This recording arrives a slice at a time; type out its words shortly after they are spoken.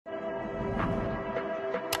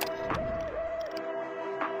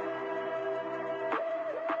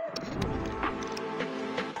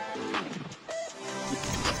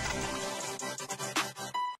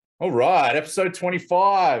All right, episode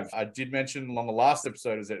 25. I did mention on the last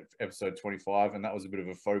episode is episode 25, and that was a bit of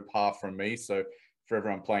a faux pas from me. So for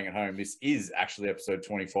everyone playing at home, this is actually episode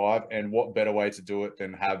 25. And what better way to do it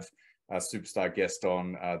than have a superstar guest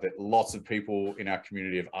on that lots of people in our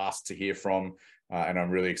community have asked to hear from. And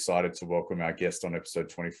I'm really excited to welcome our guest on episode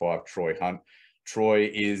 25, Troy Hunt.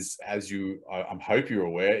 Troy is, as I hope you're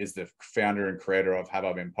aware, is the founder and creator of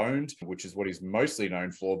haveibeenpwned, which is what he's mostly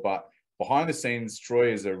known for. But behind the scenes,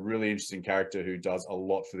 Troy is a really interesting character who does a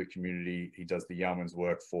lot for the community. He does the yeoman's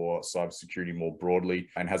work for cybersecurity more broadly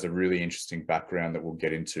and has a really interesting background that we'll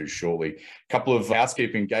get into shortly. A couple of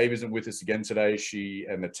housekeeping. Gabe isn't with us again today. She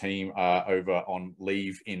and the team are over on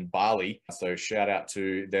leave in Bali. So shout out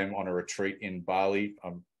to them on a retreat in Bali.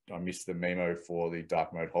 I missed the memo for the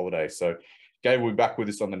dark mode holiday. So Gabe will be back with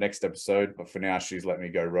us on the next episode. But for now, she's let me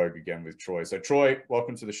go rogue again with Troy. So Troy,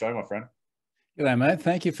 welcome to the show, my friend. G'day, mate.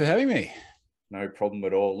 Thank you for having me. No problem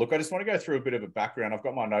at all. Look, I just want to go through a bit of a background. I've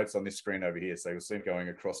got my notes on this screen over here, so you'll see it going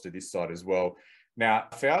across to this side as well. Now,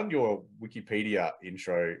 I found your Wikipedia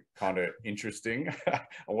intro kind of interesting. I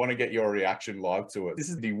want to get your reaction live to it. This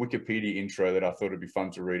is the Wikipedia intro that I thought it'd be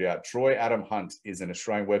fun to read out. Troy Adam Hunt is an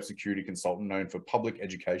Australian web security consultant known for public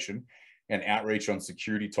education and outreach on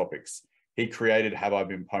security topics. He created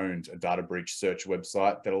haveibeenpwned, a data breach search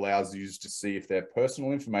website that allows users to see if their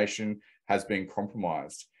personal information has been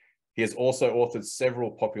compromised. He has also authored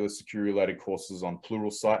several popular security-related courses on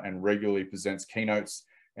Pluralsight and regularly presents keynotes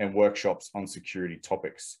and workshops on security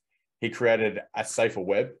topics. He created a Safer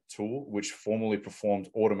Web tool, which formerly performed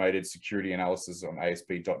automated security analysis on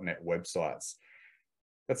ASP.NET websites.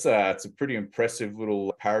 It's a pretty impressive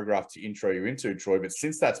little paragraph to intro you into, Troy. But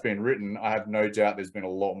since that's been written, I have no doubt there's been a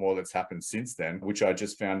lot more that's happened since then, which I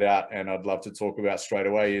just found out and I'd love to talk about straight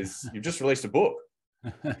away is you've just released a book.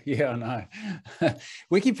 Yeah, I know.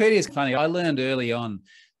 Wikipedia is funny. I learned early on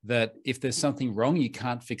that if there's something wrong, you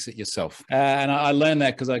can't fix it yourself. And I learned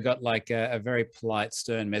that because I got like a very polite,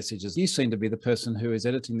 stern message. You seem to be the person who is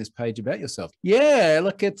editing this page about yourself. Yeah,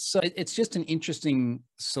 look, it's just an interesting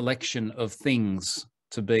selection of things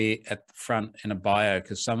to be at the front in a bio,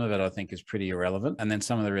 because some of it I think is pretty irrelevant. And then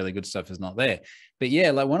some of the really good stuff is not there. But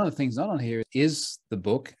yeah, like one of the things not on here is the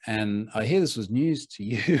book. And I hear this was news to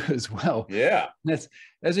you as well. Yeah. That's,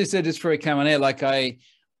 as you said, just before we came on air, like I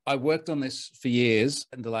worked on this for years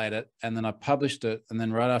and delayed it. And then I published it. And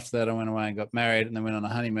then right after that, I went away and got married and then went on a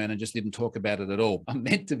honeymoon and just didn't talk about it at all. I'm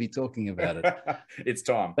meant to be talking about it. It's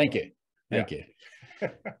time. Thank you. Thank you.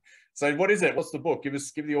 So what is it? What's the book? Give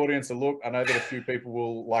the audience a look. I know that a few people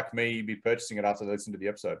will, like me, be purchasing it after they listen to the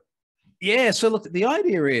episode. Yeah. So look, the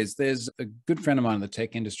idea is there's a good friend of mine in the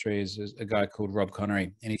tech industry is a guy called Rob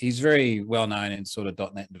Connery, and he's very well known in sort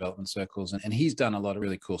of .NET development circles. And he's done a lot of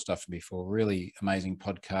really cool stuff before, really amazing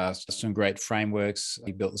podcasts, some great frameworks.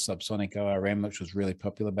 He built the Subsonic ORM, which was really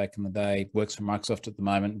popular back in the day. Works for Microsoft at the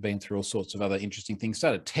moment, been through all sorts of other interesting things.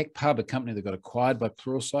 Started TechPub, a company that got acquired by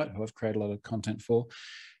Pluralsight, who I've created a lot of content for.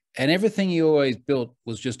 And everything he always built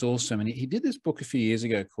was just awesome. And he did this book a few years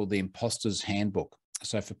ago called The Imposter's Handbook.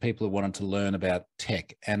 So for people who wanted to learn about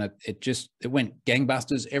tech, and it went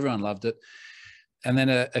gangbusters. Everyone loved it. And then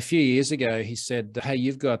a few years ago, he said, hey,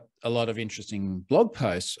 you've got a lot of interesting blog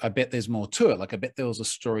posts. I bet there's more to it. Like I bet there was a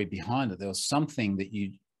story behind it. There was something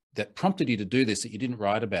that prompted you to do this that you didn't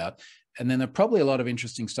write about. And then there are probably a lot of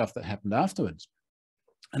interesting stuff that happened afterwards.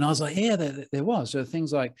 And I was like, yeah, there was. So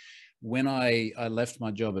things like, when I left my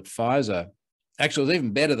job at Pfizer, actually it was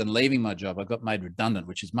even better than leaving my job. I got made redundant,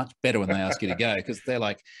 which is much better when they ask you to go, because they're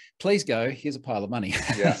like, please go, here's a pile of money.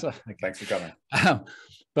 Yeah, so, okay. Thanks for coming.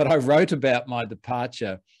 But I wrote about my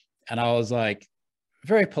departure and I was like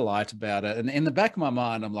very polite about it. And in the back of my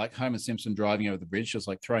mind, I'm like Homer Simpson driving over the bridge, just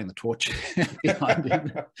like throwing the torch behind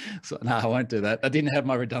him. So no, I won't do that. I didn't have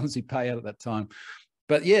my redundancy payout at that time.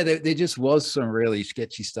 But yeah, there just was some really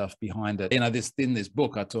sketchy stuff behind it. You know, in this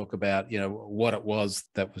book, I talk about, what it was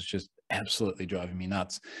that was just absolutely driving me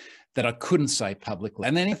nuts that I couldn't say publicly.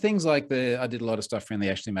 And then things like I did a lot of stuff around the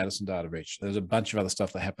Ashley Madison data breach. There was a bunch of other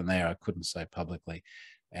stuff that happened there I couldn't say publicly.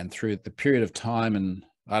 And through the period of time and,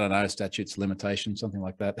 I don't know, statutes, limitations, something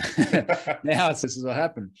like that. Now this is what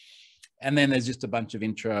happened. And then there's just a bunch of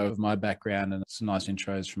intro of my background and some nice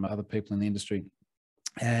intros from other people in the industry.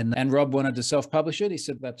 And Rob wanted to self-publish it. He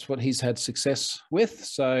said that's what he's had success with.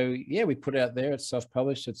 So yeah, we put it out there. It's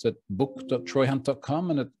self-published. It's at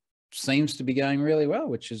book.troyhunt.com and it seems to be going really well,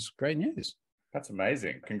 which is great news. That's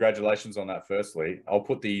amazing. Congratulations on that, firstly. I'll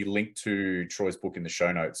put the link to Troy's book in the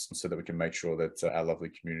show notes so that we can make sure that our lovely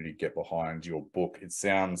community get behind your book. It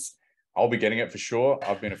sounds I'll be getting it for sure.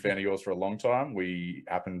 I've been a fan of yours for a long time. We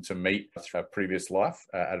happened to meet through our previous life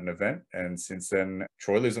at an event. And since then,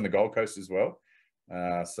 Troy lives on the Gold Coast as well.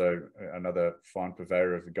 So another fine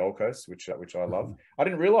purveyor of the Gold Coast, which I love. I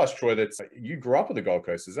didn't realize, Troy, that you grew up on the Gold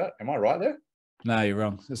Coast. Am I right there? No, you're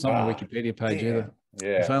wrong. It's not my Wikipedia page either.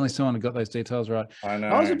 Yeah. If only someone had got those details right. I know.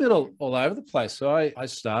 I was a bit all over the place. So I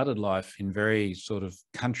started life in very sort of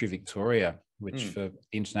country Victoria, which for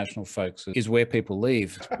international folks is where people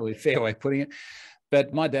leave. It's probably a fair way of putting it.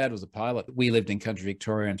 But my dad was a pilot. We lived in country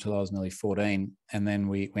Victoria until I was nearly 14. And then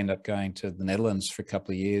we ended up going to the Netherlands for a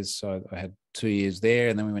couple of years. So I had 2 years there.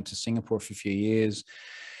 And then we went to Singapore for a few years.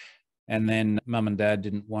 And then mum and dad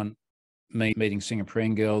didn't want me meeting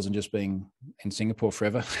Singaporean girls and just being in Singapore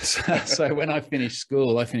forever. So when I finished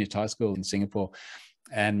school, I finished high school in Singapore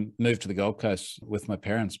and moved to the Gold Coast with my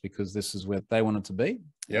parents because this is where they wanted to be.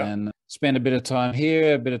 Yeah. And spent a bit of time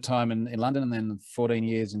here, a bit of time in London, and then 14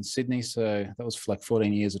 years in Sydney. So that was for like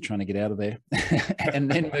 14 years of trying to get out of there. And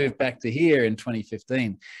then moved back to here in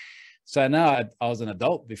 2015. So now I was an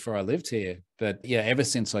adult before I lived here. But yeah, ever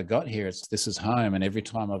since I got here, this is home. And every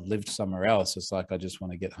time I've lived somewhere else, it's like I just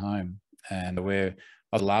want to get home. And where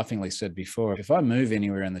I laughingly said before, if I move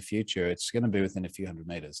anywhere in the future, it's going to be within a few hundred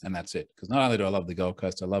meters, and that's it. Because not only do I love the Gold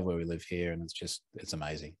Coast, I love where we live here, and it's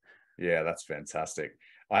amazing. Yeah, that's fantastic.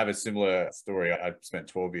 I have a similar story. I spent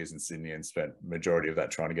 12 years in Sydney and spent majority of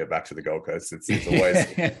that trying to get back to the Gold Coast. It's always,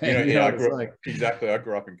 exactly. I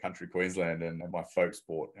grew up in country Queensland, and my folks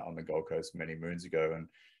bought on the Gold Coast many moons ago. And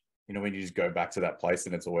when you just go back to that place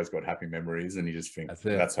and it's always got happy memories and you just think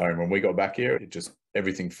that's home. When we got back here,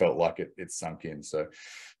 everything felt like it sunk in. So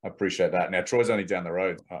I appreciate that. Now, Troy's only down the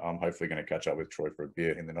road. I'm hopefully going to catch up with Troy for a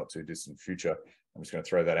beer in the not too distant future. I'm just going to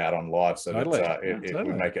throw that out on live so that it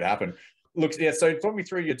would make it happen. Look, yeah, so talk me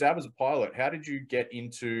through, your dad was a pilot. How did you get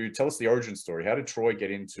into, tell us the origin story. How did Troy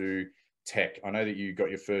get into tech? I know that you got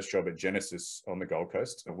your first job at Genesis on the Gold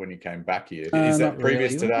Coast when you came back here. Is that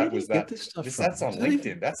previous to that? Was that that's on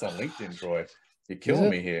LinkedIn? That's on LinkedIn, Troy. You're killing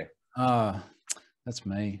me here. That's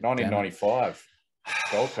me. 1995,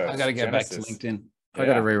 Gold Coast. I got to go back to LinkedIn. I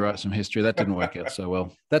got to rewrite some history. That didn't work out so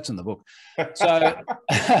well. That's in the book. So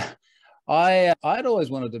I'd always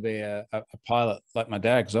wanted to be a pilot like my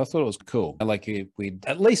dad because I thought it was cool. Like we'd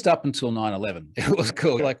at least up until 9/11, it was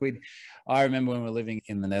cool. Like I remember when we were living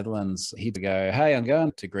in the Netherlands, he'd go, "Hey, I'm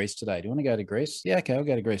going to Greece today. Do you want to go to Greece?" "Yeah, okay, I'll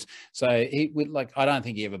go to Greece." So he would I don't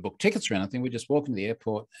think he ever booked tickets or anything. We'd just walk into the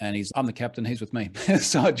airport and I'm the captain, he's with me.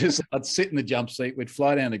 So I'd sit in the jump seat. We'd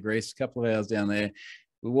fly down to Greece, a couple of hours down there.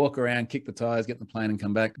 We walk around, kick the tires, get in the plane and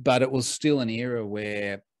come back. But it was still an era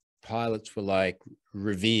where pilots were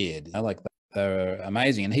revered. They were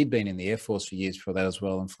amazing. And he'd been in the Air Force for years before that as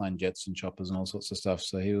well and flown jets and choppers and all sorts of stuff.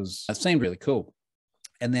 So it seemed really cool.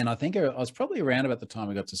 And then I think I was probably around about the time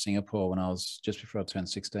we got to Singapore when I was just before I turned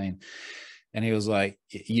 16. And he was like,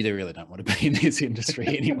 "You really don't want to be in this industry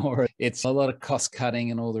anymore. It's a lot of cost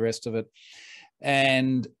cutting and all the rest of it."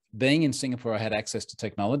 And being in Singapore, I had access to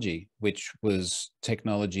technology, which was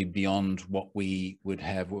technology beyond what we would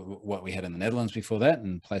have, what we had in the Netherlands before that,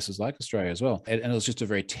 and places like Australia as well. And it was just a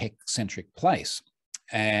very tech-centric place.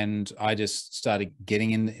 And I just started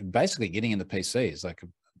getting into PCs,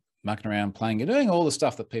 mucking around, playing, doing all the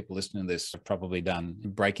stuff that people listening to this have probably done,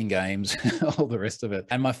 breaking games, all the rest of it.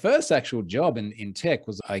 And my first actual job in tech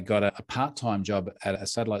was I got a part-time job at a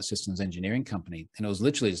satellite systems engineering company. And it was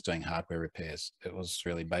literally just doing hardware repairs. It was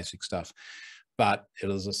really basic stuff. But it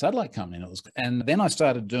was a satellite company. And then I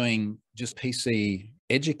started doing just PC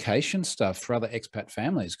education stuff for other expat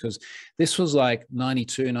families, because this was like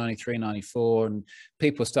 92, 93, 94, and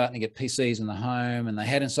people were starting to get PCs in the home and they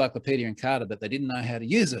had Encyclopedia Encarta, but they didn't know how to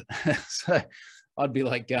use it. So I'd be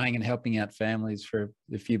going and helping out families for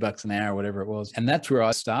a few bucks an hour, whatever it was. And that's where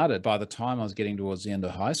I started. By the time I was getting towards the end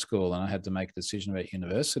of high school and I had to make a decision about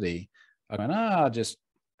university, I went,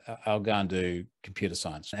 I'll go and do computer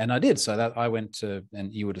science. And I did. So that I went to,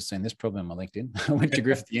 and you would have seen this problem on my LinkedIn. I went to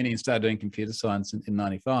Griffith Uni and started doing computer science in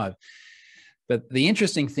 95. But the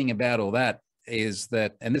interesting thing about all that is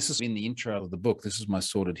that, and this is in the intro of the book, this is my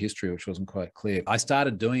sordid history, which wasn't quite clear. I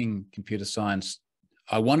started doing computer science.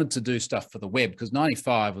 I wanted to do stuff for the web because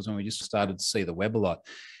 95 was when we just started to see the web a lot.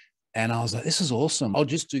 And I was like, this is awesome. I'll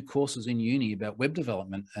just do courses in uni about web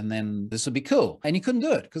development and then this would be cool. And you couldn't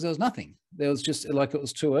do it because there was nothing. There was just it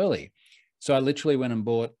was too early. So I literally went and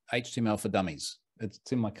bought HTML for Dummies. It's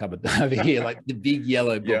in my cupboard over here, the big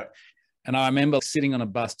yellow book. Yeah. And I remember sitting on a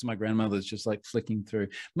bus to my grandmother's, just flicking through.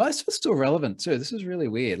 Most of it's still relevant too. This is really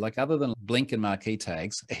weird. Other than Blink and marquee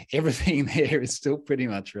tags, everything there is still pretty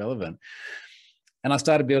much relevant. And I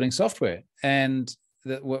started building software. And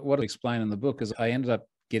what I explain in the book is I ended up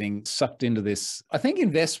getting sucked into this. I think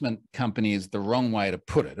investment company is the wrong way to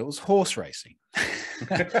put it. It was horse racing.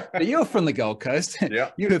 But you're from the Gold Coast. Yeah.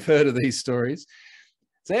 You have heard of these stories.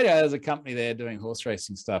 So anyway, there's a company there doing horse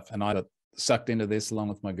racing stuff. And I got sucked into this along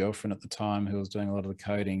with my girlfriend at the time, who was doing a lot of the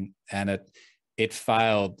coding. And it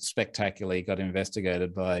failed spectacularly, got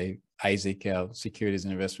investigated by ASIC, our Securities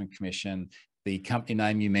and Investment Commission. The company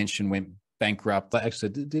name you mentioned went bankrupt. Actually,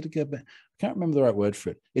 did it go back? I can't remember the right word for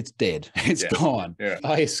it. It's dead. It's gone. Yeah.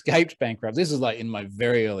 I escaped bankruptcy. This is like in my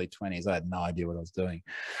very early 20s. I had no idea what I was doing.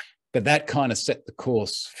 But that kind of set the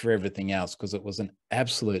course for everything else, because it was an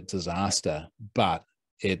absolute disaster. But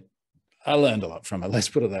I learned a lot from it. Let's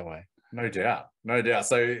put it that way. No doubt. No doubt.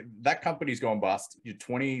 So that company's gone bust. You're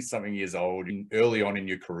 20-something years old, early on in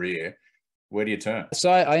your career. Where do you turn?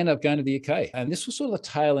 So I ended up going to the UK, and this was sort of the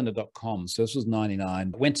tail end of .com. So this was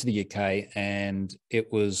 99. Went to the UK, and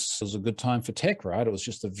it was a good time for tech, right? It was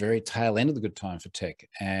just the very tail end of the good time for tech.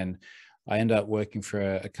 And I ended up working for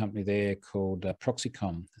a company there called Proxicom.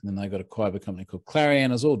 And then they got acquired by a company called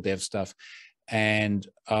Clarion. It was all dev stuff. And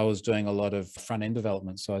I was doing a lot of front end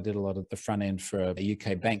development. So I did a lot of the front end for a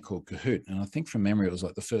UK bank called Kahoot. And I think from memory, it was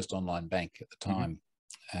like the first online bank at the time.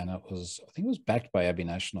 And I think it was backed by Abbey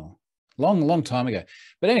National. Long time ago.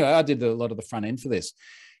 But anyway, I did a lot of the front end for this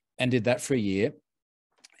and did that for a year,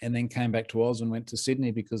 and then came back to Oz and went to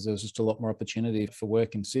Sydney, because there was just a lot more opportunity for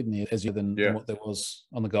work in Sydney than what there was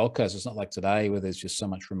on the Gold Coast. It's not like today where there's just so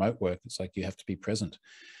much remote work. It's like you have to be present.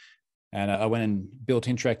 And I went and built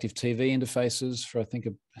interactive TV interfaces for, I think,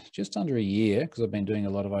 just under a year, because I've been doing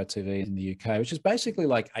a lot of ITV in the UK, which is basically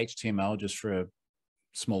like HTML just for a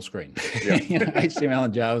small screen. Yeah. HTML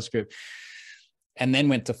and JavaScript. And then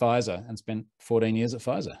went to Pfizer and spent 14 years at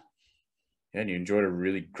Pfizer. And you enjoyed a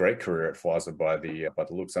really great career at Pfizer by the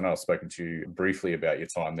looks. I know I've spoken to you briefly about your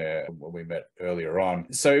time there when we met earlier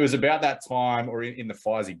on. So it was about that time, or in the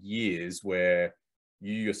Pfizer years, where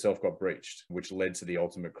you yourself got breached, which led to the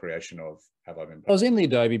ultimate creation of Have I Been Pwned? I was in the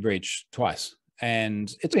Adobe breach twice.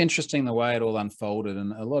 And it's interesting the way it all unfolded.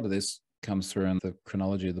 And a lot of this comes through in the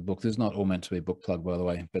chronology of the book. This is not all meant to be a book plug, by the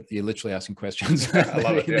way, but you're literally asking questions. I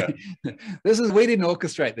love it, yeah. We didn't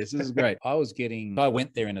orchestrate this. This is great. I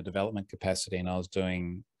went there in a development capacity, and I was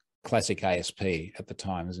doing classic ASP at the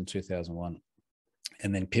time. It was in 2001,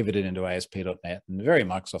 and then pivoted into ASP.NET and very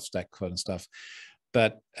Microsoft stack code and stuff.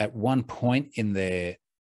 But at one point in there,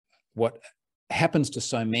 what happens to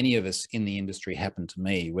so many of us in the industry happened to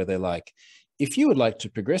me, where they're like, if you would like to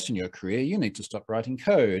progress in your career, you need to stop writing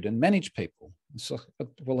code and manage people. So,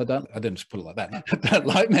 well, I didn't just put it like that. I don't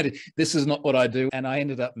like manage. This is not what I do. And I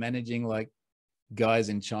ended up managing like guys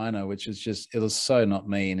in China, which is just, it was so not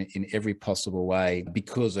me in every possible way,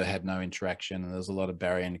 because I had no interaction, and there was a lot of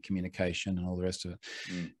barrier in communication and all the rest of it.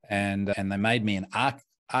 And they made me an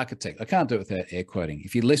architect. I can't do it without air quoting.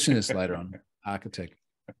 If you listen to this later on, architect,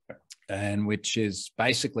 and which is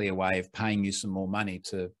basically a way of paying you some more money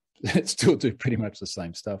to still do pretty much the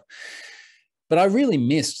same stuff. But I really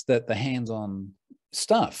missed the hands-on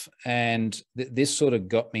stuff. And this sort of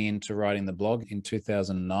got me into writing the blog in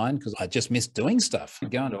 2009, because I just missed doing stuff.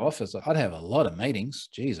 Going to office, I'd have a lot of meetings.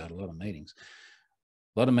 Geez, I had a lot of meetings.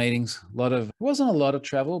 It wasn't a lot of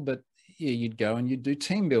travel, but yeah, you'd go and you'd do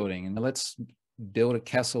team building, and let's build a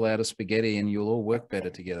castle out of spaghetti and you'll all work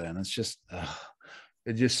better together. And it's just,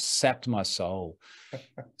 it just sapped my soul.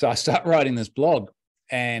 So I start writing this blog,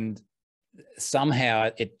 and somehow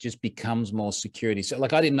it just becomes more security. So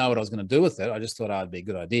like, I didn't know what I was going to do with it. I just thought it'd be a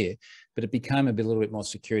good idea, but it became a little bit more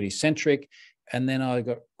security centric. And then I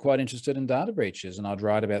got quite interested in data breaches, and I'd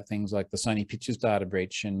write about things like the Sony Pictures data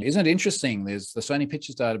breach. And isn't it interesting? There's the Sony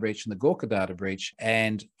Pictures data breach and the Gawker data breach,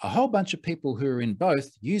 and a whole bunch of people who are in both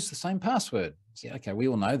use the same password. Yeah, okay, we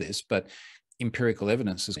all know this, but empirical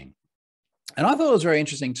evidence is in. And I thought it was very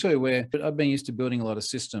interesting too, where I've been used to building a lot of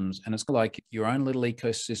systems, and it's like your own little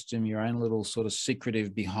ecosystem, your own little sort of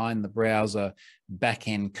secretive behind the browser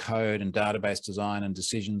back-end code and database design and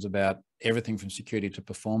decisions about everything from security to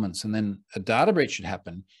performance. And then a data breach should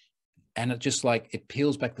happen, and it just like, it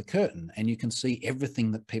peels back the curtain and you can see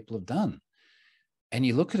everything that people have done. And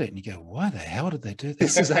you look at it and you go, why the hell did they do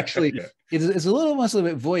this? This is actually, it's almost a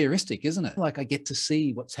bit voyeuristic, isn't it? Like, I get to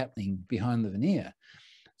see what's happening behind the veneer.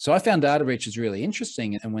 So I found data breaches really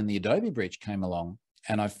interesting. And when the Adobe breach came along,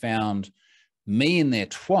 and I found me in there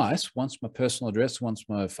twice, once my personal address, once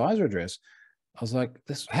my Pfizer address, I was like,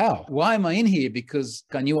 how? Why am I in here? Because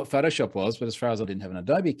I knew what Photoshop was, but as far as I didn't have an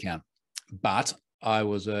Adobe account. But I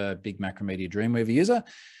was a big Macromedia Dreamweaver user.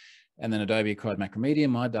 And then Adobe acquired Macromedia,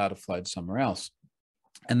 my data flowed somewhere else.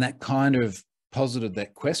 And that kind of posited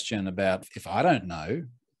that question about, if I don't know,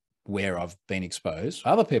 where I've been exposed.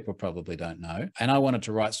 Other people probably don't know. And I wanted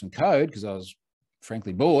to write some code because I was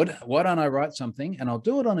frankly bored. Why don't I write something? And I'll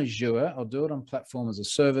do it on Azure. I'll do it on platform as a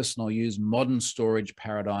service, and I'll use modern storage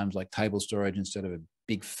paradigms like table storage instead of a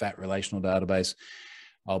big fat relational database.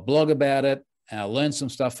 I'll blog about it, and I'll learn some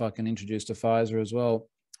stuff I can introduce to Pfizer as well.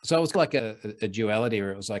 So it was like a duality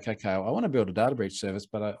where it was like, okay, I want to build a data breach service,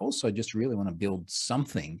 but I also just really want to build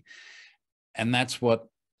something. And that's what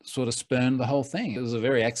sort of spurned the whole thing. It was a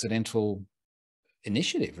very accidental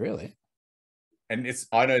initiative, really. And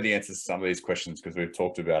I know the answers to some of these questions because we've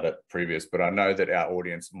talked about it previous, but I know that our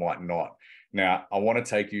audience might not. Now, I want to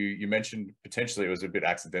take you mentioned potentially it was a bit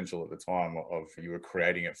accidental at the time of you were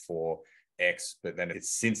creating it for X, but then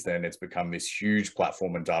since then it's become this huge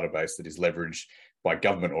platform and database that is leveraged by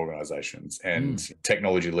government organizations and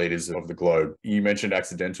technology leaders of the globe. You mentioned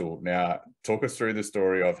accidental. Now, talk us through the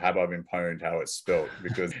story of Have I Been Pwned, how it's spelled,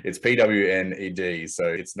 because it's PWNED, so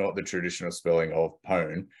it's not the traditional spelling of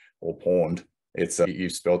pwn or pawned. It's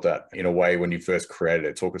you've spelled that in a way when you first created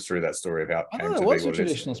it. Talk us through that story of how it came to be. What's the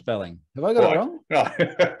traditional spelling? Have I got it wrong? No.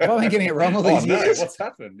 Have I been getting it wrong all these years? What's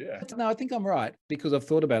happened? Yeah. No, I think I'm right because I've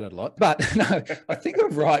thought about it a lot. But no, I think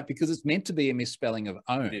I'm right because it's meant to be a misspelling of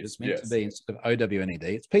own. It's meant to be instead of OWNED,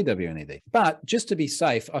 it's PWNED. But just to be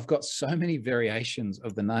safe, I've got so many variations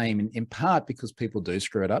of the name in part because people do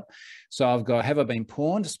screw it up. So I've got Have I Been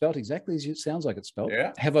Pawned, spelled exactly as it sounds like it's spelled.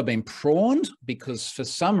 Yeah. Have I Been Prawned? Because for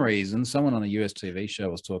some reason, someone on a US TV show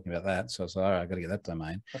was talking about that. So I was like, all right, I got to get that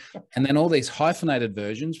domain. And then all these hyphenated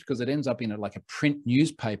versions because it ends up in like a print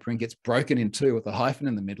newspaper and gets broken in two with a hyphen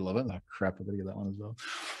in the middle of it. Like, crap, I got to get that one as well.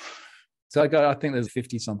 So I think there's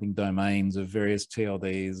 50 something domains of various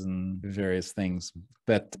TLDs and various things.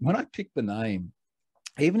 But when I picked the name,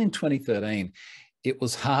 even in 2013, it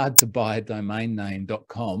was hard to buy a domain name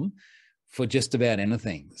 .com for just about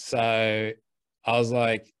anything. So I was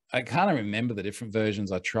like, I can't remember the different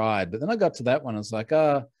versions I tried, but then I got to that one. I was like,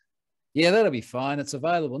 oh, yeah, that'll be fine. It's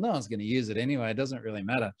available. No one's going to use it anyway. It doesn't really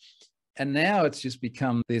matter. And now it's just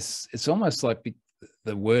become this, it's almost like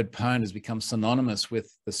the word pwned has become synonymous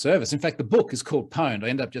with the service. In fact, the book is called Pwned. I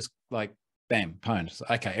end up just like, bam, pwned. So,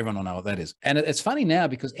 okay, everyone will know what that is. And it's funny now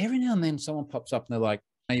because every now and then someone pops up and they're like,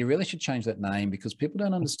 you really should change that name because people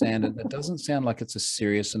don't understand it. It doesn't sound like it's a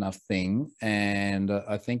serious enough thing. And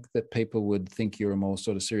I think that people would think you're a more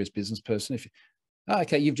sort of serious business person if you,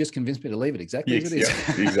 okay, you've just convinced me to leave it exactly as it is.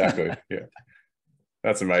 Yeah, exactly. Yeah.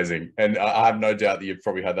 That's amazing. And I have no doubt that you've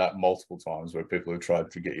probably had that multiple times where people have tried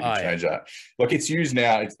to get you to change that. Look, it's used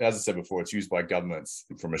now, as I said before, it's used by governments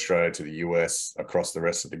from Australia to the US, across the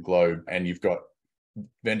rest of the globe. And you've got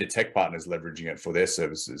vendor tech partners leveraging it for their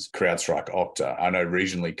services, CrowdStrike, Okta. I know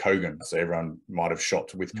regionally Kogan, so everyone might have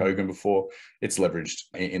shopped with Kogan before. It's leveraged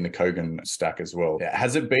in the Kogan stack as well.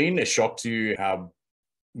 Has it been a shock to you how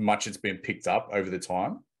much it's been picked up over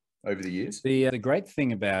the years? The great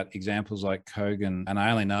thing about examples like Kogan, and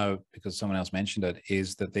I only know because someone else mentioned it,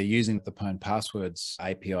 is that they're using the Pwned Passwords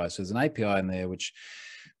API. So there's an API in there which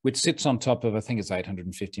sits on top of, I think it's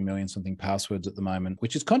 850 million something passwords at the moment,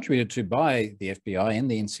 which is contributed to by the FBI and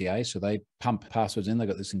the NCA. So they pump passwords in, they've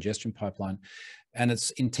got this ingestion pipeline, and it's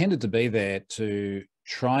intended to be there to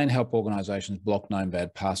try and help organizations block known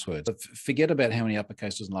bad passwords. But forget about how many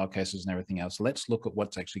uppercases and lowercases and everything else. Let's look at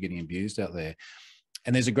what's actually getting abused out there.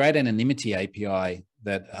 And there's a great anonymity API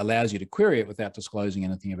that allows you to query it without disclosing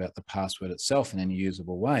anything about the password itself in any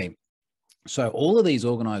usable way. So all of these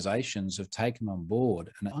organizations have taken on board,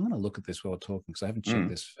 and I'm going to look at this while we're talking because I haven't checked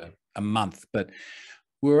this for a month, but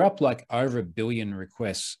we're up like over 1 billion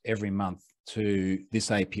requests every month to this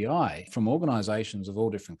API from organizations of all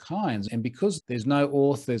different kinds. And because there's no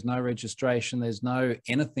auth, there's no registration, there's no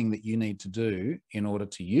anything that you need to do in order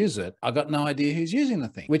to use it, I got no idea who's using the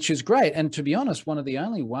thing, which is great. And to be honest, one of the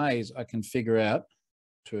only ways I can figure out,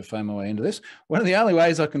 to phone my way into this, one of the only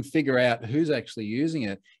ways I can figure out who's actually using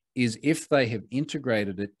it is if they have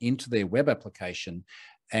integrated it into their web application,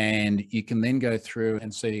 and you can then go through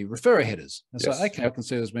and see referrer headers. And so, okay, I can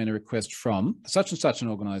see there's been a request from such and such an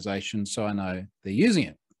organization, so I know they're using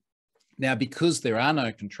it. Now, because there are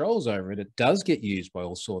no controls over it, it does get used by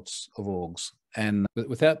all sorts of orgs. And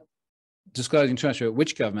without disclosing too much about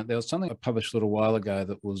which government, there was something I published a little while ago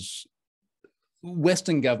that was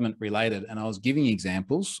Western government related, and I was giving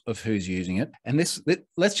examples of who's using it. And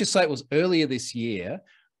let's just say it was earlier this year,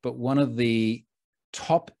 but one of the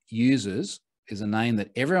top users is a name that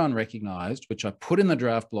everyone recognized, which I put in the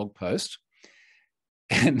draft blog post.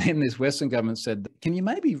 And then this Western government said, can you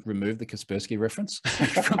maybe remove the Kaspersky reference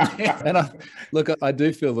from there? And I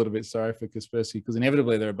do feel a little bit sorry for Kaspersky, because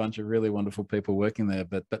inevitably there are a bunch of really wonderful people working there,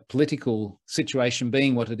 but political situation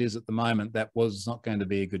being what it is at the moment, that was not going to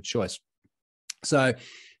be a good choice. So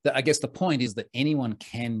I guess the point is that anyone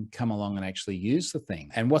can come along and actually use the thing.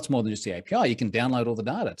 And what's more than just the API, you can download all the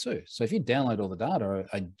data too. So if you download all the data,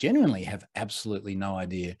 I genuinely have absolutely no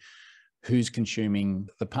idea who's consuming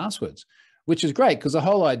the passwords, which is great, because the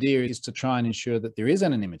whole idea is to try and ensure that there is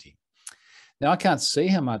anonymity. Now, I can't see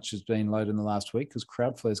how much has been loaded in the last week because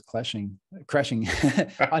Crowdflare is crashing.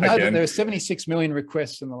 I know that there are 76 million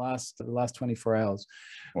requests in the last 24 hours,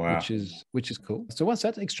 wow, which is cool. So what's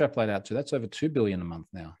that extrapolate out to? That's over 2 billion a month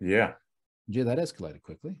now. Yeah. Yeah, that escalated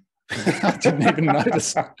quickly. I didn't even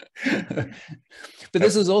notice. But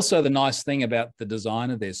this is also the nice thing about the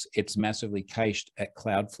design of this. It's massively cached at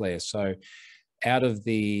Cloudflare. So out of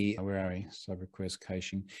the, where are we? Sub request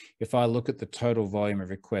caching. If I look at the total volume of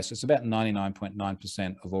requests, it's about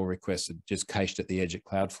 99.9% of all requests are just cached at the edge at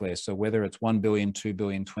Cloudflare. So whether it's 1 billion, 2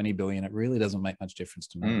 billion, 20 billion, it really doesn't make much difference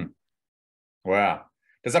to me. Wow.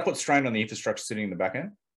 Does that put strain on the infrastructure sitting in the back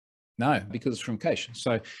end? No, because it's from cache.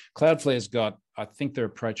 So Cloudflare's got, I think they're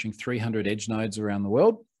approaching 300 edge nodes around the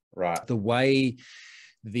world. Right. The way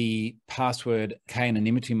the password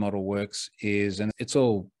k-anonymity model works is, and it's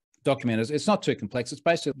all documented, it's not too complex. It's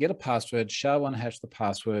basically get a password, SHA-1 hash the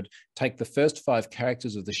password, take the first 5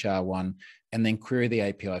 characters of the SHA-1, and then query the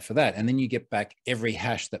API for that. And then you get back every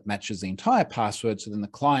hash that matches the entire password. So then the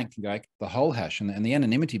client can go the whole hash. And the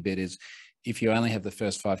anonymity bit is, if you only have the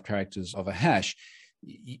first 5 characters of a hash,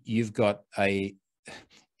 you've got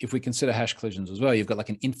if we consider hash collisions as well, you've got like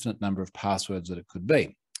an infinite number of passwords that it could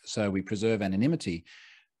be. So we preserve anonymity.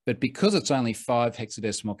 But because it's only 5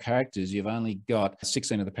 hexadecimal characters, you've only got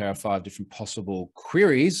 16 to the power of 5 different possible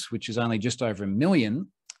queries, which is only just over 1 million.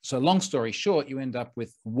 So long story short, you end up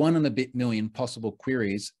with 1 and a bit million possible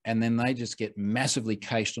queries, and then they just get massively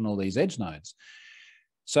cached on all these edge nodes.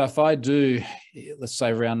 So if I do, let's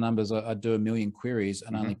say round numbers, I do 1 million queries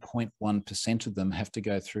and only 0.1% of them have to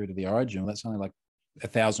go through to the origin. Well, that's only like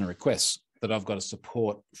 1,000 requests that I've got to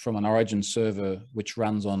support from an origin server, which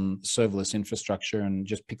runs on serverless infrastructure and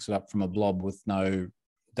just picks it up from a blob with no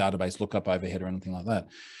database lookup overhead or anything like that.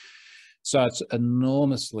 So it's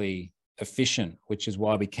enormously efficient, which is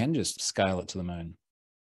why we can just scale it to the moon.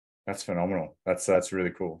 That's phenomenal. That's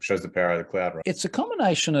really cool. Shows the power of the cloud, right? It's a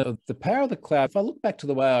combination of the power of the cloud. If I look back to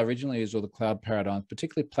the way I originally used all the cloud paradigms,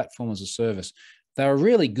 particularly platform as a service, they were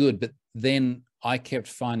really good, but then I kept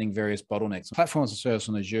finding various bottlenecks. Platform as a service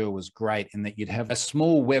on Azure was great in that you'd have a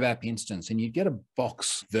small web app instance and you'd get a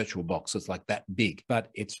box, virtual box that's like that big, but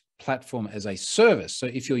it's platform as a service. So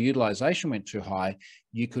if your utilization went too high,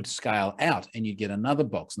 you could scale out and you'd get another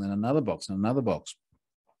box and then another box and another box.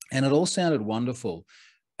 And it all sounded wonderful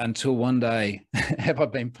until one day, Have I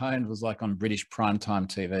Been Pwned was like on British primetime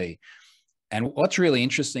TV. And what's really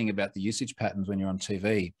interesting about the usage patterns when you're on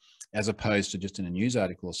TV, as opposed to just in a news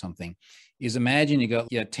article or something, is imagine you got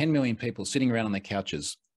 10 million people sitting around on their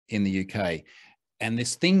couches in the UK, and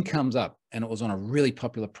this thing comes up, and it was on a really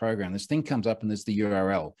popular program. This thing comes up and there's the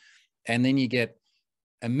URL. And then you get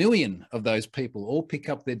 1 million of those people all pick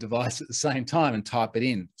up their device at the same time and type it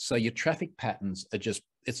in. So your traffic patterns are just,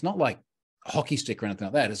 it's not like a hockey stick or anything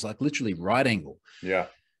like that. It's like literally right angle. Yeah.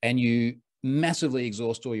 And you massively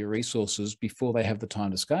exhaust all your resources before they have the time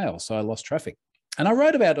to scale. So I lost traffic. And I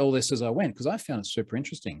wrote about all this as I went because I found it super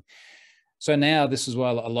interesting. So now this is why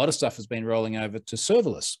a lot of stuff has been rolling over to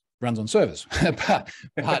serverless, runs on servers, but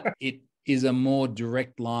it is a more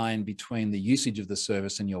direct line between the usage of the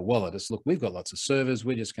service and your wallet. It's, look, we've got lots of servers.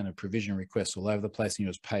 We're just going to provision requests all over the place and you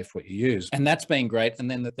just pay for what you use. And that's been great. And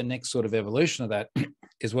then the next sort of evolution of that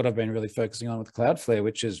is what I've been really focusing on with Cloudflare,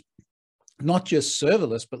 which is not just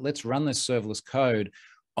serverless, but let's run this serverless code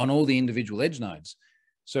on all the individual edge nodes.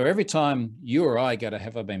 So every time you or I go to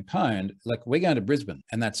Have I Been Pwned, like we're going to Brisbane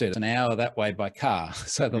and that's it. It's an hour that way by car.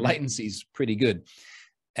 So the latency is pretty good.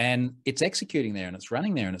 And it's executing there and it's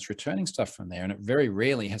running there and it's returning stuff from there. And it very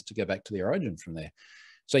rarely has to go back to the origin from there.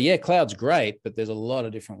 So yeah, cloud's great, but there's a lot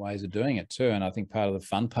of different ways of doing it too. And I think part of the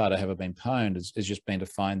fun part of Have I Been Pwned is just been to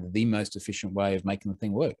find the most efficient way of making the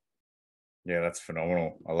thing work. Yeah, that's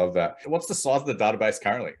phenomenal. I love that. What's the size of the database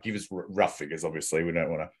currently? Give us rough figures, obviously. We don't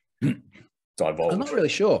want to divulge. I'm not really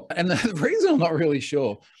sure. And the reason I'm not really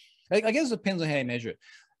sure, I guess it depends on how you measure it.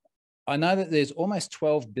 I know that there's almost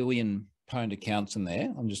 12 billion pwned accounts in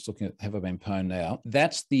there. I'm just looking at Have I Been Pwned now.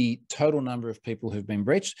 That's the total number of people who've been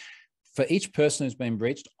breached. For each person who's been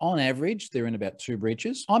breached, on average, they're in about 2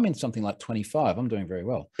 breaches. I'm in something like 25. I'm doing very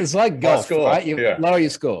well. It's like golf, right? You lower your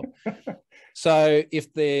score. So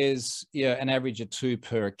if there's an average of 2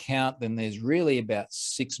 per account, then there's really about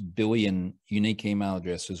 6 billion unique email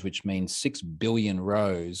addresses, which means 6 billion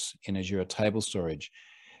rows in Azure table storage.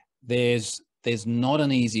 There's not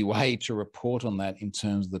an easy way to report on that in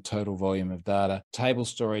terms of the total volume of data. Table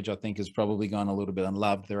storage, I think, has probably gone a little bit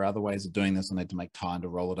unloved. There are other ways of doing this. I need to make time to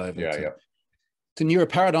roll it over to newer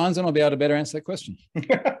paradigms, and I'll be able to better answer that question.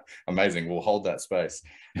 Amazing. We'll hold that space.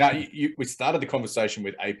 Now, we started the conversation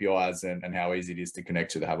with APIs and how easy it is to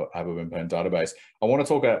connect to the haveibeenpwned database. I want to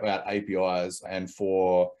talk about APIs, and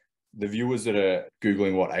for the viewers that are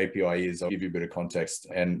Googling what API is, I'll give you a bit of context.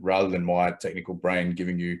 And rather than my technical brain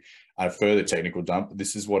giving you a further technical dump,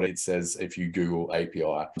 this is what it says if you Google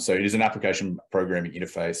API. So it is an application programming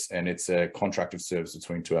interface, and it's a contract of service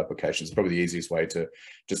between two applications. It's probably the easiest way to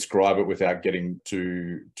describe it without getting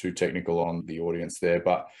too technical on the audience there.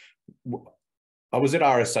 But I was at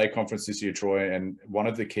RSA conference this year, Troy, and one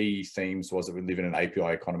of the key themes was that we live in an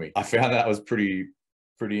API economy. I found that was pretty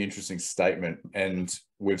interesting statement. And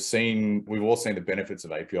we've all seen the benefits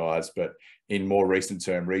of APIs, but in more recent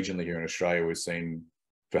term, regionally here in Australia, we've seen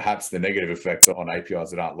perhaps the negative effects on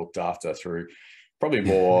APIs that aren't looked after through probably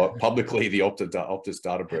more publicly the Optus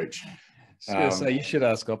data breach. So you should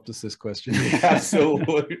ask Optus this question.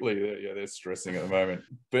 Absolutely. Yeah, they're stressing at the moment.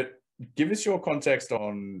 But give us your context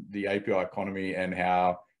on the API economy and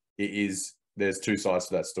how there's two sides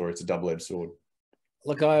to that story. It's a double-edged sword.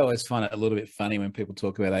 Look, I always find it a little bit funny when people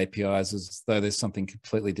talk about APIs as though there's something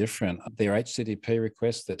completely different. They're HTTP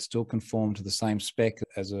requests that still conform to the same spec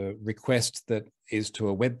as a request that is to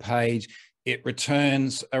a web page. It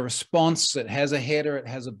returns a response. It has a header. It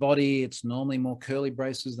has a body. It's normally more curly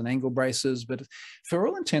braces than angle braces. But for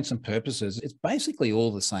all intents and purposes, it's basically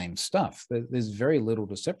all the same stuff. There's very little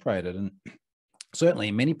to separate it. And certainly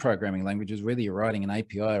in many programming languages, whether you're writing an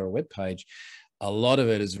API or a web page, a lot of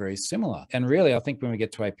it is very similar. And really, I think when we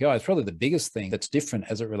get to APIs, probably the biggest thing that's different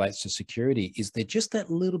as it relates to security is they're just that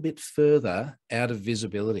little bit further out of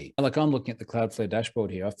visibility. Like I'm looking at the Cloudflare dashboard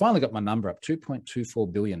here. I finally got my number up,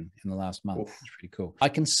 2.24 billion in the last month. It's pretty cool. I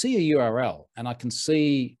can see a URL and I can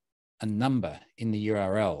see a number in the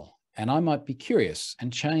URL, and I might be curious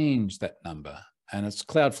and change that number. And it's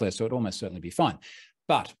Cloudflare, so it'd almost certainly be fine.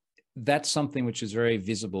 But that's something which is very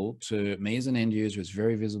visible to me as an end user. It's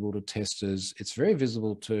very visible to testers. It's very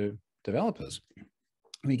visible to developers.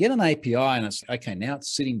 When you get an API and it's, okay, now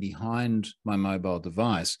it's sitting behind my mobile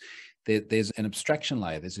device, there's an abstraction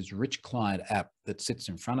layer. There's this rich client app that sits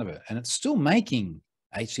in front of it, and it's still making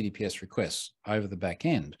HTTPS requests over the back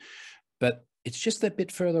end, but it's just that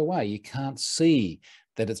bit further away. You can't see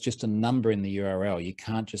that it's just a number in the URL. You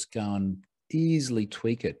can't just go and easily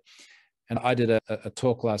tweak it. And I did a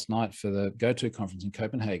talk last night for the GoTo conference in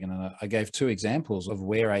Copenhagen, and I gave 2 examples of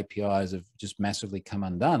where APIs have just massively come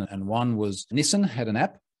undone. And one was Nissan had an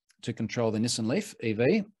app to control the Nissan Leaf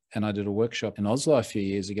EV, and I did a workshop in Oslo a few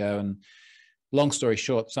years ago. And long story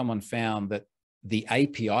short, someone found that the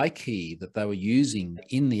API key that they were using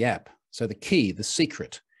in the app, so the key, the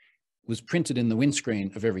secret, was printed in the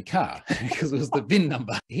windscreen of every car because it was the VIN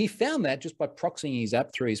number. He found that just by proxying his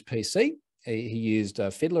app through his PC. He used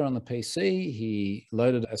Fiddler on the PC. He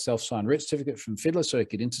loaded a self-signed root certificate from Fiddler so he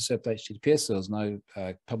could intercept HTTPS. There was no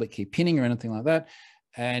public key pinning or anything like that.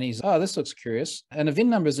 And he's, oh, this looks curious. And the VIN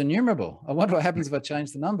number is enumerable. I wonder what happens if I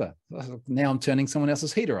change the number. Now I'm turning someone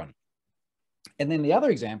else's heater on. And then the other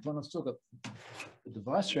example, and I've still got the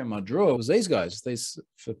device here in my drawer, was these guys. These,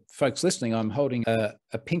 for folks listening, I'm holding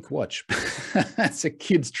a pink watch. It's a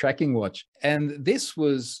kid's tracking watch. And this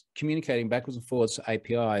was communicating backwards and forwards to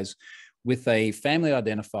APIs with a family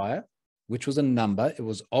identifier, which was a number. It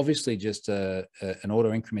was obviously just an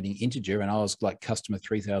auto-incrementing integer, and I was like customer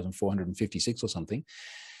 3,456 or something.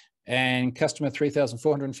 And customer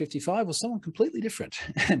 3,455 was someone completely different.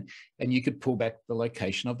 And you could pull back the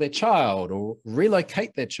location of their child or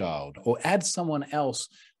relocate their child or add someone else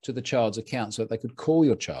to the child's account so that they could call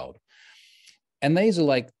your child. And these are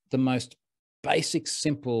like the most basic,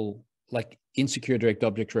 simple, like insecure direct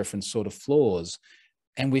object reference sort of flaws.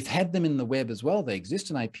 And we've had them in the web as well. They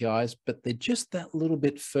exist in APIs, but they're just that little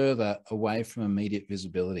bit further away from immediate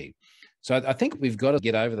visibility. So I think we've got to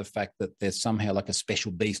get over the fact that there's somehow like a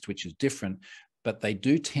special beast, which is different, but they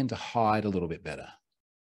do tend to hide a little bit better.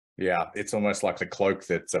 Yeah, it's almost like the cloak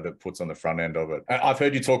that puts on the front end of it. I've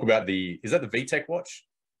heard you talk about is that the VTech watch?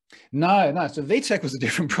 No. So VTech was a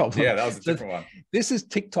different problem. Yeah, that was a different one. This is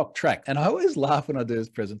TikTok Track. And I always laugh when I do this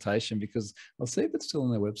presentation because I'll see if it's still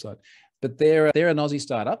on their website. But they're an Aussie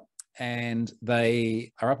startup, and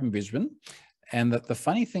they are up in Brisbane, And the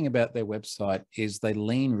funny thing about their website is they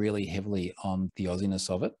lean really heavily on the Aussiness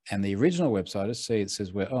of it. And the original website, it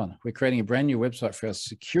says we're creating a brand new website for our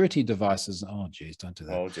security devices. Oh, geez, don't do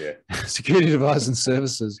that. Oh, dear. Security devices and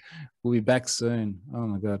services. We'll be back soon. Oh,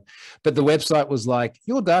 my God. But the website was like,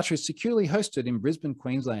 your data is securely hosted in Brisbane,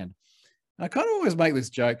 Queensland. And I kind of always make this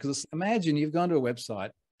joke because imagine you've gone to a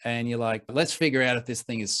website and you're like, let's figure out if this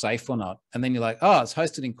thing is safe or not. And then you're like, oh, it's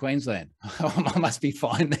hosted in Queensland. I must be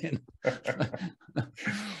fine then.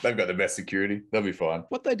 They've got the best security. They'll be fine.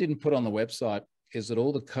 What they didn't put on the website is that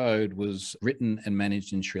all the code was written and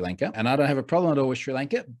managed in Sri Lanka. And I don't have a problem at all with Sri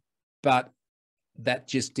Lanka, but that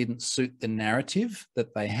just didn't suit the narrative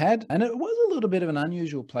that they had. And it was a little bit of an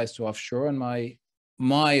unusual place to offshore. And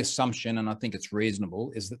my assumption, and I think it's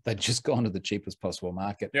reasonable, is that they'd just gone to the cheapest possible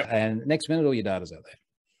market. Yep. And next minute, all your data's out there.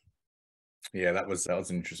 Yeah, that was an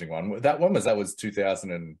interesting one. That was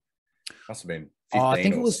 2000 and must have been 15 I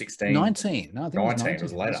think or it was 16. 19. No, I think 19. It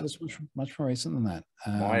was later. It was much more recent than that.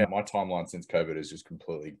 My timeline since COVID has just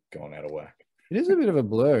completely gone out of whack. It is a bit of a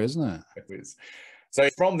blur, isn't it? It is. So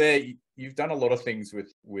from there, you've done a lot of things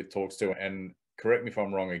with Talks To, and correct me if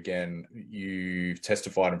I'm wrong again, you've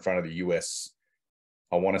testified in front of the US,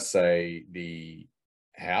 I want to say the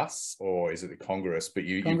House, or is it the Congress? But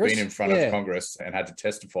you've been in front of Congress and had to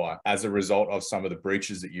testify as a result of some of the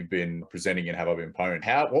breaches that you've been presenting in Have I Been Pwned.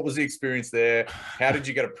 What was the experience there? How did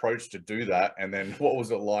you get approached to do that? And then what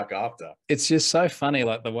was it like after? It's just so funny,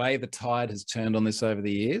 like the way the tide has turned on this over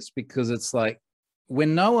the years, because it's like,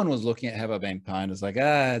 when no one was looking at Have I Been Pwned, it's like,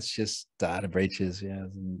 it's just data breaches. Yeah,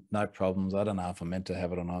 no problems. I don't know if I'm meant to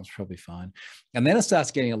have it or not. It's probably fine. And then it starts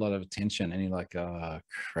getting a lot of attention and you're like, oh,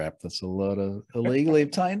 crap, that's a lot of illegally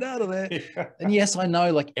obtained data there. Yeah. And yes, I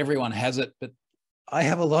know like everyone has it, but I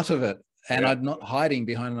have a lot of it and I'm not hiding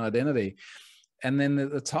behind an identity. And then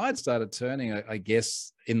the tide started turning, I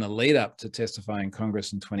guess, in the lead up to testifying in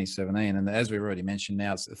Congress in 2017. And as we've already mentioned,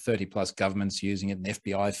 now it's 30 plus governments using it and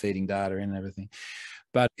FBI feeding data in and everything.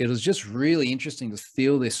 But it was just really interesting to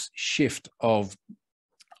feel this shift of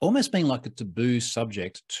almost being like a taboo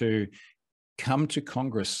subject to come to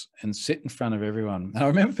Congress and sit in front of everyone. And I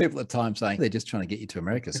remember people at the time saying, they're just trying to get you to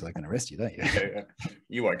America so they can arrest you, don't you? Yeah.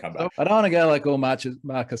 You won't come back. I don't want to go like all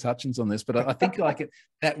Marcus Hutchins on this, but I think like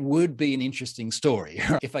that would be an interesting story.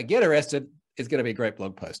 If I get arrested, it's going to be a great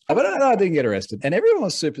blog post. But I didn't get arrested. And everyone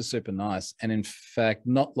was super, super nice. And in fact,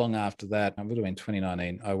 not long after that, it would have been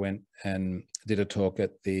 2019, I went and did a talk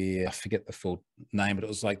at I forget the full name, but it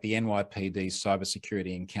was like the NYPD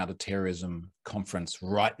Cybersecurity and Counterterrorism Conference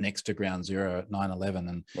right next to Ground Zero at 9/11.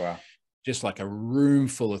 And wow. Just like a room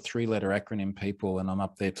full of 3-letter acronym people. And I'm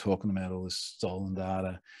up there talking about all this stolen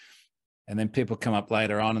data. And then people come up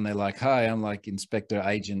later on and they're like, hi, I'm like Inspector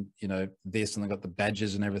Agent, this, and they got the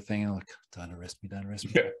badges and everything. I'm like, don't arrest me.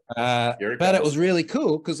 Yeah. But it was really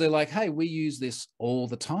cool because they're like, hey, we use this all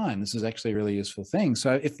the time. This is actually a really useful thing.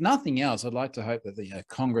 So if nothing else, I'd like to hope that the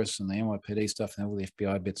Congress and the NYPD stuff and all the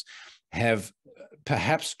FBI bits have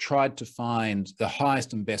perhaps tried to find the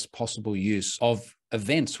highest and best possible use of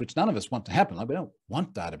events, which none of us want to happen. Like, we don't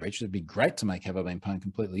want data breaches. It'd be great to make Have I Been Pwned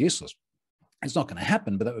completely useless. It's not going to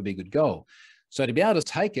happen, but that would be a good goal. So to be able to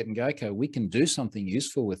take it and go, okay, we can do something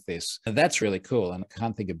useful with this, that's really cool. And I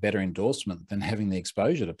can't think of better endorsement than having the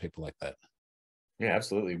exposure to people like that. Yeah,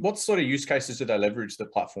 absolutely. What sort of use cases did they leverage the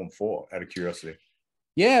platform for, out of curiosity?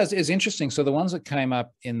 Yeah, it's interesting. So the ones that came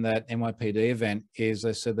up in that NYPD event is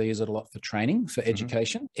they said they use it a lot for training, for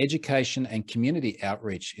education. Education and community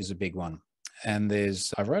outreach is a big one. And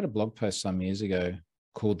I wrote a blog post some years ago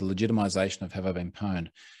called The Legitimization of Have I Been Pwned.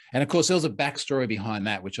 And of course, there was a backstory behind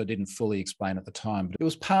that, which I didn't fully explain at the time, but it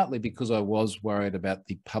was partly because I was worried about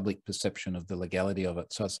the public perception of the legality of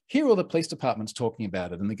it. So I hear all the police departments talking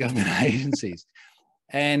about it and the government agencies.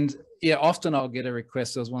 And yeah, often I'll get a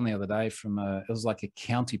request. There was one the other day from it was like a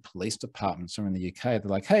county police department somewhere in the UK. They're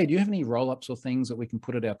like, hey, do you have any roll-ups or things that we can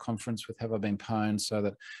put at our conference with Have I Been Pwned so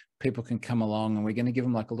that people can come along, and we're going to give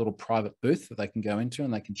them like a little private booth that they can go into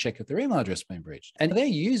and they can check if their email address has been breached. And they're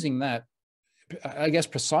using that, I guess,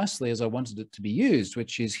 precisely as I wanted it to be used,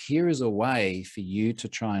 which is, here is a way for you to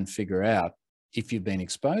try and figure out if you've been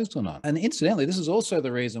exposed or not. And incidentally, this is also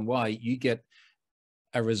the reason why you get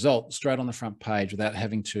a result straight on the front page without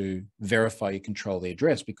having to verify you control the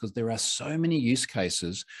address, because there are so many use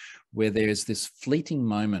cases where there's this fleeting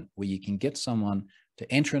moment where you can get someone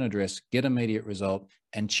to enter an address, get immediate result,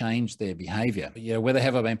 and change their behavior. Whether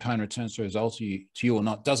Have I Been Pwned returns the result to you or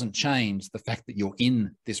not doesn't change the fact that you're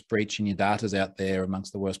in this breach and your data's out there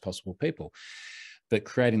amongst the worst possible people. But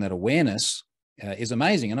creating that awareness is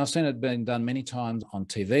amazing. And I've seen it being done many times on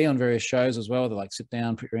TV, on various shows as well. They're like, sit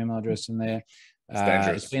down, put your email address in there. It's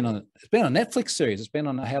dangerous. It's been on Netflix series. It's been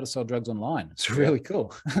on How to Sell Drugs Online. It's really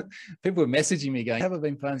cool. People were messaging me going, "Have I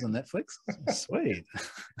been pwned on Netflix?" Sweet,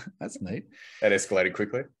 that's neat. That escalated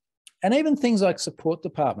quickly. And even things like support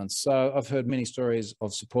departments. So I've heard many stories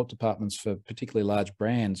of support departments for particularly large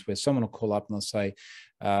brands where someone will call up and they'll say,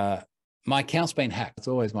 "My account's been hacked." It's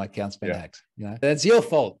always my account's been hacked. You know, that's your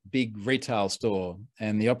fault, big retail store.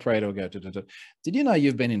 And the operator will go, "Did you know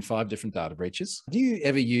you've been in 5 different data breaches? Do you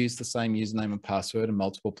ever use the same username and password in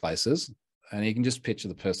multiple places?" And you can just picture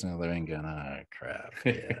the person on the other end going, "Oh, crap."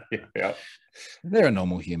 Yeah. They're a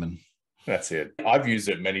normal human. That's it. I've used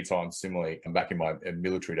it many times similarly. And back in my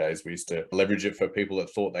military days, we used to leverage it for people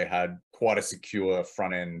that thought they had quite a secure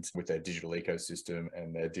front end with their digital ecosystem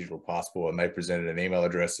and their digital passport. And they presented an email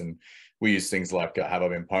address. And we use things like have I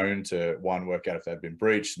been pwned to work out if they've been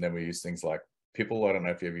breached. And then we use things like Pipple. I don't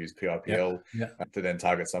know if you ever use PIPL to then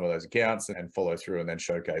target some of those accounts and follow through and then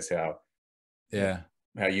showcase how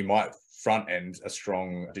you might front end a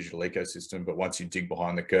strong digital ecosystem. But once you dig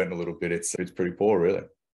behind the curtain a little bit, it's pretty poor, really.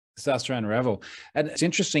 Starts to unravel. And it's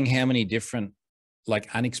interesting how many different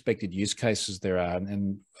like unexpected use cases there are.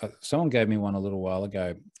 And someone gave me one a little while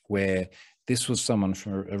ago where this was someone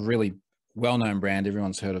from a really well-known brand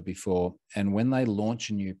everyone's heard of before. And when they launch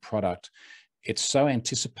a new product, it's so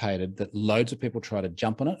anticipated that loads of people try to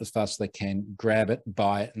jump on it as fast as they can, grab it,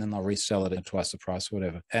 buy it, and then they'll resell it at twice the price or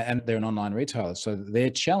whatever. And they're an online retailer. So their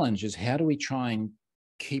challenge is how do we try and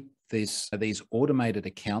keep these automated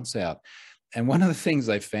accounts out? And one of the things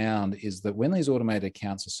they found is that when these automated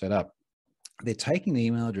accounts are set up, they're taking the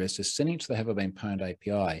email address, they're sending it to the Have I Been Pwned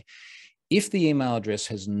API. If the email address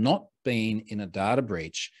has not been in a data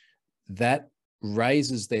breach, that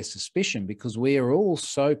raises their suspicion because we are all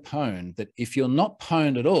so pwned that if you're not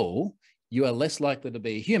pwned at all, you are less likely to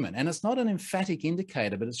be a human. And it's not an emphatic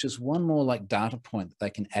indicator, but it's just one more like data point that they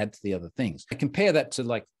can add to the other things. I compare that to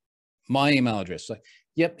like my email address. Like,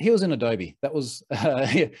 yep, he was in Adobe. That was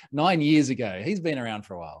 9 years ago. He's been around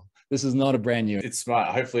for a while. This is not a brand new. It's smart.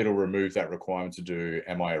 Hopefully it'll remove that requirement to do,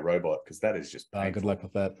 am I a robot? Because that is just painful. Good luck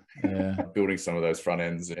with that. Yeah. Building some of those front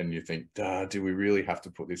ends and you think, do we really have to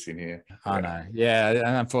put this in here? I know. Yeah.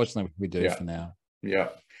 And unfortunately we do for now. Yeah.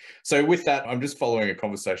 So with that, I'm just following a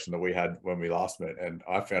conversation that we had when we last met, and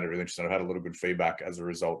I found it really interesting. I've had a lot of good feedback as a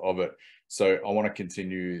result of it. So I want to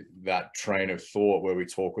continue that train of thought where we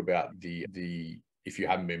talk about the if you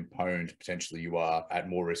haven't been pwned, potentially you are at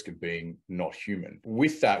more risk of being not human.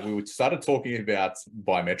 With that, we started talking about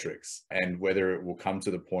biometrics and whether it will come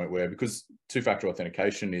to the point where, because two-factor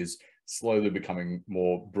authentication is slowly becoming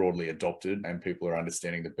more broadly adopted and people are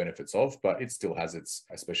understanding the benefits of, but it still has its,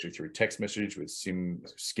 especially through text message with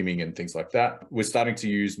skimming and things like that, we're starting to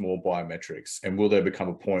use more biometrics. And will there become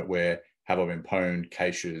a point where have I been pwned,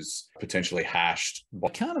 caches potentially hashed? I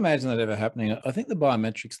can't imagine that ever happening. I think the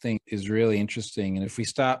biometrics thing is really interesting. And if we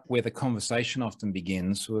start where the conversation often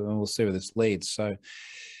begins, we'll see where this leads. So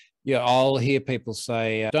yeah, I'll hear people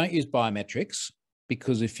say, don't use biometrics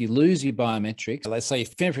because if you lose your biometrics, let's say your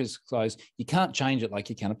fingerprint is closed, you can't change it like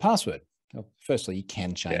you can a password. Well, firstly, you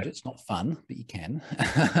can change it. It's not fun, but you can.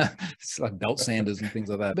 It's like belt sanders and things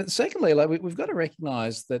like that. But secondly, like we've got to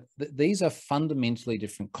recognize that these are fundamentally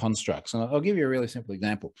different constructs. And I'll give you a really simple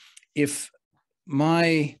example. If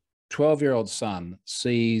my 12-year-old son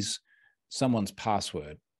sees someone's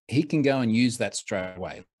password, he can go and use that straight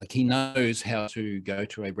away. Like he knows how to go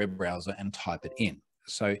to a web browser and type it in.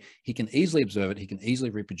 So he can easily observe it, he can easily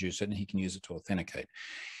reproduce it, and he can use it to authenticate.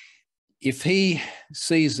 If he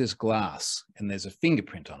sees this glass and there's a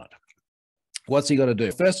fingerprint on it, what's he got to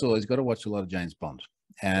do? First of all, he's got to watch a lot of James Bond.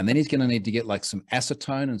 And then he's going to need to get like some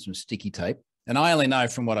acetone and some sticky tape. And I only know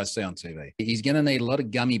from what I see on TV. He's going to need a lot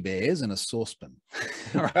of gummy bears and a saucepan,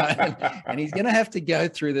 right? And he's going to have to go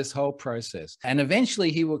through this whole process. And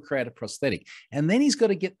eventually he will create a prosthetic. And then he's got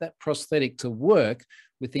to get that prosthetic to work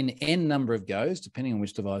within N number of goes, depending on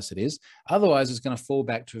which device it is. Otherwise, it's going to fall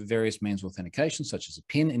back to various means of authentication, such as a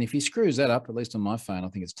PIN. And if he screws that up, at least on my phone, I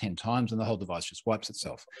think it's 10 times, and the whole device just wipes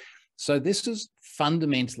itself. So this is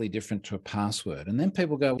fundamentally different to a password. And then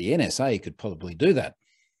people go, the NSA could probably do that.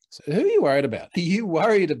 So who are you worried about? Are you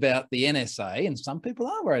worried about the NSA? And some people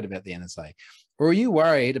are worried about the NSA. Or are you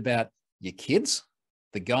worried about your kids?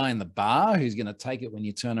 The guy in the bar who's going to take it when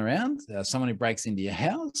you turn around, someone who breaks into your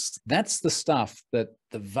house? That's the stuff that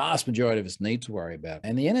the vast majority of us need to worry about.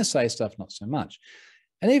 And the NSA stuff, not so much.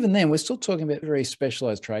 And even then, we're still talking about very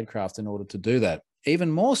specialized tradecraft in order to do that.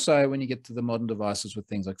 Even more so when you get to the modern devices with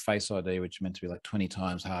things like Face ID, which are meant to be like 20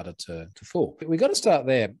 times harder to fool. We've got to start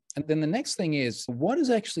there. And then the next thing is, what is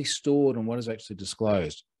actually stored and what is actually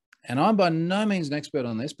disclosed? And I'm by no means an expert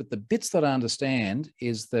on this, but the bits that I understand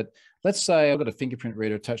is that, let's say I've got a fingerprint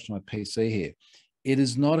reader attached to my PC here. It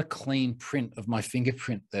is not a clean print of my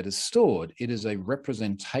fingerprint that is stored. It is a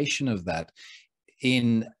representation of that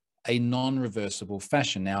in a non-reversible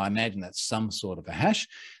fashion. Now, I imagine that's some sort of a hash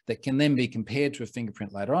that can then be compared to a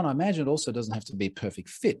fingerprint later on. I imagine it also doesn't have to be a perfect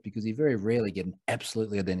fit, because you very rarely get an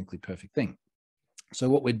absolutely identically perfect thing. So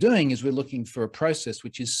what we're doing is we're looking for a process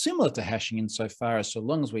which is similar to hashing insofar as, so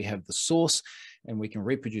long as we have the source and we can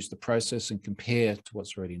reproduce the process and compare to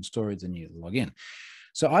what's already in storage, then you log in.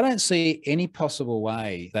 So I don't see any possible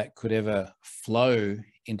way that could ever flow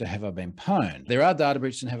into Have I Been Pwned. There are data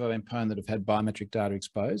breaches in Have I Been Pwned that have had biometric data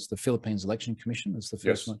exposed. The Philippines Election Commission is the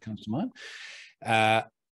first one that comes to mind.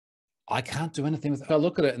 I can't do anything with it. I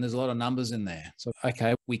look at it and there's a lot of numbers in there. So,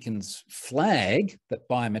 okay, we can flag that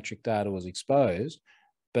biometric data was exposed,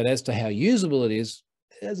 but as to how usable it is,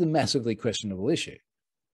 there's a massively questionable issue.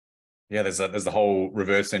 Yeah, there's the whole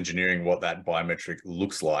reverse engineering what that biometric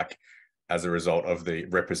looks like as a result of the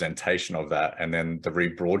representation of that. And then the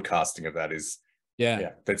rebroadcasting of that is,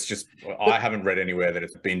 that's just, I haven't read anywhere that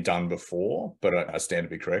it's been done before, but I stand to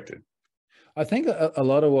be corrected. I think a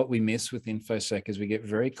lot of what we miss with InfoSec is we get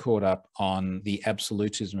very caught up on the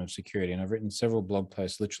absolutism of security. And I've written several blog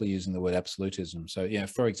posts literally using the word absolutism. So,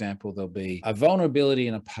 for example, there'll be a vulnerability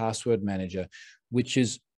in a password manager, which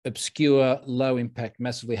is obscure, low impact,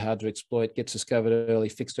 massively hard to exploit, gets discovered early,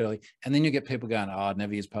 fixed early. And then you get people going, oh, I'd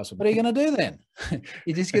never use password. What are you going to do then?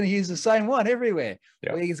 You're just going to use the same one everywhere.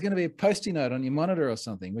 Or it's going to be a Post-it note on your monitor or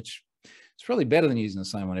something, which is probably better than using the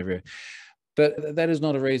same one everywhere. But that is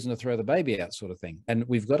not a reason to throw the baby out, sort of thing. And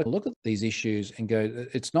we've got to look at these issues and go,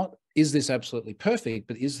 it's not, is this absolutely perfect,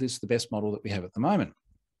 but is this the best model that we have at the moment?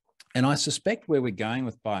 And I suspect where we're going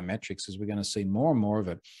with biometrics is we're going to see more and more of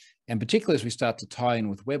it. And particularly as we start to tie in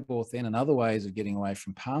with WebAuthn and other ways of getting away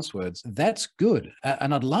from passwords, that's good.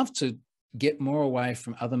 And I'd love to get more away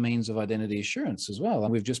from other means of identity assurance as well.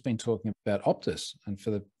 And we've just been talking about Optus. And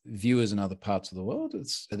for the viewers in other parts of the world,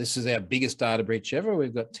 this is our biggest data breach ever.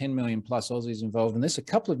 We've got 10 million plus Aussies involved in this, a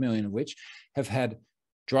couple of million of which have had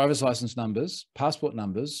driver's license numbers, passport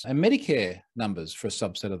numbers, and Medicare numbers for a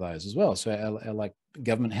subset of those as well. So our like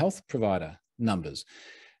government health provider numbers.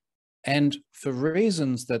 And for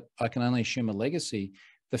reasons that I can only assume a legacy,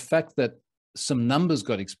 the fact that some numbers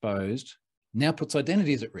got exposed now puts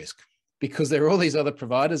identities at risk, because there are all these other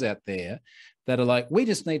providers out there that are like, we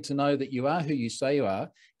just need to know that you are who you say you are.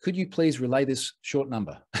 Could you please relay this short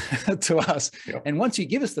number to us? Yep. And once you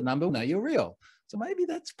give us the number, we'll know you're real. So maybe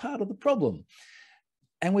that's part of the problem.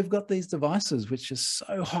 And we've got these devices which are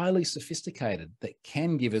so highly sophisticated that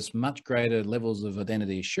can give us much greater levels of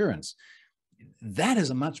identity assurance. That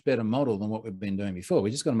is a much better model than what we've been doing before.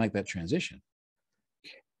 We just got to make that transition.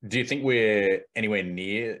 Do you think we're anywhere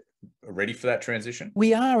near ready for that transition?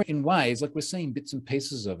 We are in ways, like we're seeing bits and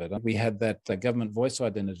pieces of it. We had that government voice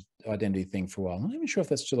identity thing for a while. I'm not even sure if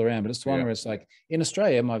that's still around, but it's the one where it's like, in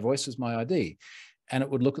Australia, my voice is my ID. And it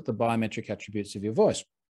would look at the biometric attributes of your voice.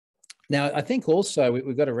 Now, I think also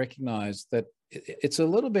we've got to recognize that it's a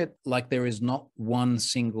little bit like there is not one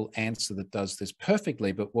single answer that does this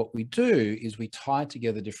perfectly, but what we do is we tie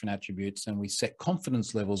together different attributes and we set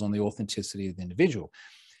confidence levels on the authenticity of the individual.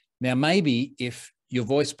 Now, maybe if your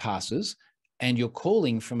voice passes and you're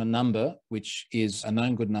calling from a number which is a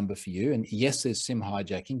known good number for you, and yes, there's SIM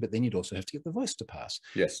hijacking, but then you'd also have to get the voice to pass.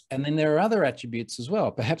 Yes. And then there are other attributes as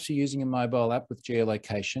well. Perhaps you're using a mobile app with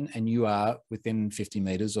geolocation and you are within 50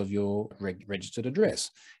 meters of your registered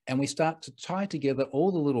address. And we start to tie together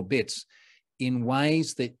all the little bits in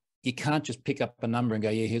ways that you can't just pick up a number and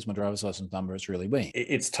go, yeah, here's my driver's license number. It's really me.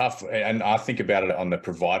 It's tough. And I think about it on the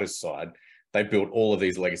provider's side. They built all of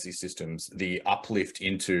these legacy systems. The uplift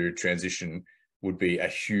into transition would be a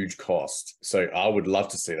huge cost. So I would love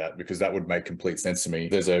to see that, because that would make complete sense to me.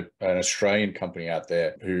 There's an Australian company out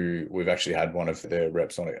there who we've actually had one of their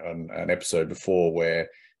reps on an episode before, where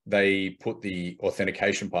they put the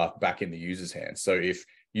authentication path back in the user's hands. So if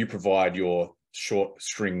you provide your short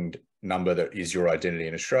stringed number that is your identity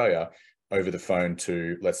in Australia over the phone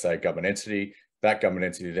to, let's say, a government entity, that government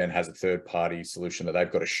entity then has a third-party solution that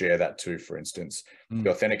they've got to share that to, for instance. The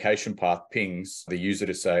authentication path pings the user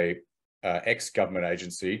to say, X government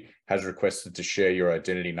agency has requested to share your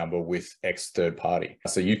identity number with X third party.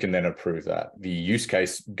 So you can then approve that. The use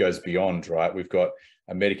case goes beyond, right? We've got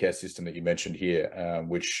a Medicare system that you mentioned here,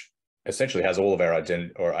 which essentially has all of our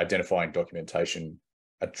identifying documentation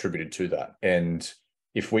attributed to that. And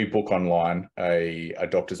if we book online a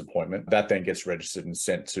doctor's appointment, that then gets registered and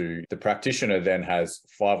sent to the practitioner, then has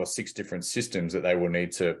 5 or 6 different systems that they will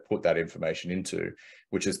need to put that information into.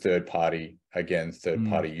 which is third party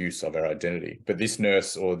use of our identity. But this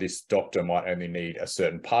nurse or this doctor might only need a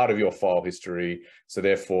certain part of your file history. So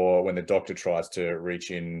therefore, when the doctor tries to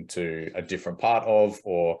reach into a different part of,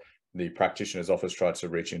 or the practitioner's office tries to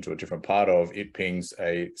reach into a different part of, it pings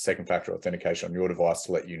a second factor authentication on your device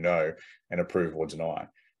to let you know and approve or deny.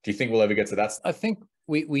 Do you think we'll ever get to that? I think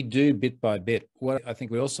we do bit by bit. What I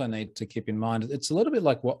think we also need to keep in mind, it's a little bit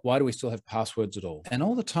like, why do we still have passwords at all? And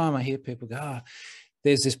all the time I hear people go,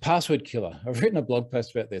 there's this password killer. I've written a blog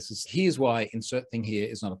post about this. Here's why insert thing here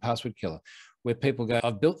is not a password killer, where people go,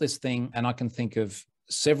 I've built this thing, and I can think of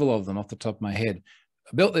several of them off the top of my head.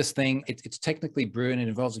 I built this thing, it's technically brilliant. It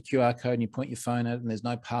involves a QR code and you point your phone at it and there's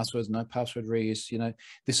no passwords, no password reuse. You know,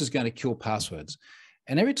 this is going to kill passwords.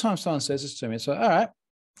 And every time someone says this to me, it's like, all right,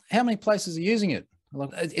 how many places are using it? Like,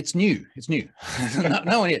 it's new.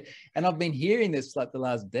 no one yet. And I've been hearing this like the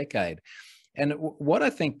last decade. And what I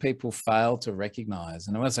think people fail to recognize,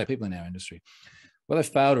 and I want to say people in our industry, what they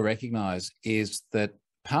fail to recognize is that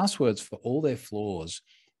passwords, for all their flaws,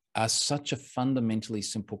 are such a fundamentally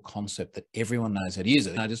simple concept that everyone knows how to use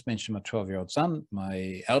it. And I just mentioned my 12-year-old son,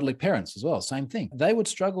 my elderly parents as well, same thing. They would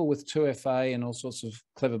struggle with 2FA and all sorts of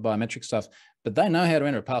clever biometric stuff, but they know how to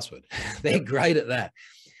enter a password. They're great at that.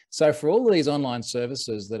 So for all of these online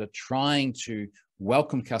services that are trying to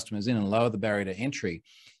welcome customers in and lower the barrier to entry,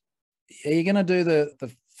 are you going to do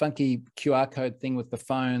the funky QR code thing with the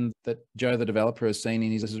phone that Joe, the developer, has seen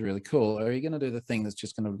and this is really cool? Or are you going to do the thing that's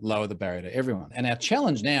just going to lower the barrier to everyone? And our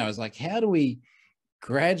challenge now is like, how do we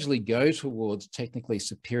gradually go towards technically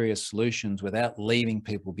superior solutions without leaving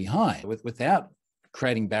people behind, without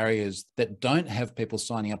creating barriers that don't have people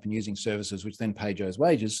signing up and using services, which then pay Joe's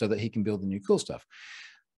wages so that he can build the new cool stuff?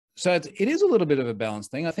 So it is a little bit of a balance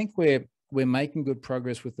thing. I think we're making good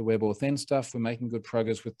progress with the WebAuthn stuff. We're making good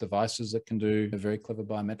progress with devices that can do very clever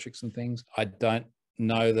biometrics and things. I don't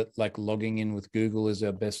know that like logging in with Google is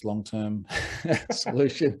our best long-term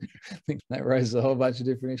solution. I think that raises a whole bunch of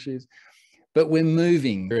different issues. But we're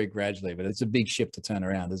moving very gradually, but it's a big ship to turn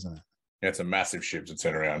around, isn't it? Yeah, it's a massive ship to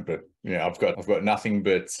turn around, but yeah, I've got nothing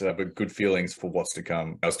but good feelings for what's to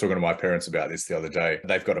come. I was talking to my parents about this the other day.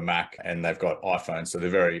 They've got a Mac and they've got iPhones, so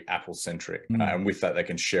they're very Apple centric, and with that, they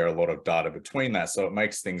can share a lot of data between that. So it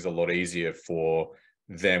makes things a lot easier for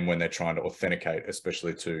them when they're trying to authenticate,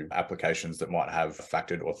 especially to applications that might have a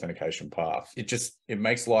factored authentication path. It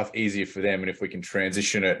makes life easier for them, and if we can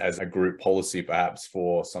transition it as a group policy, perhaps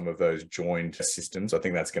for some of those joined systems, I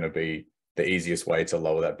think that's going to be the easiest way to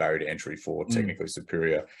lower that barrier to entry for technically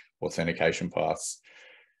superior authentication paths.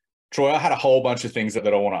 Troy, I had a whole bunch of things that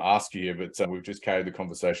I want to ask you here, but we've just carried the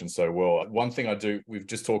conversation so well. One thing we've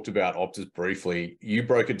just talked about Optus briefly. You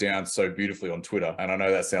broke it down so beautifully on Twitter, and I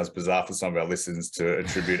know that sounds bizarre for some of our listeners to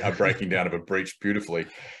attribute a breaking down of a breach beautifully,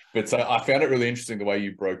 but I found it really interesting the way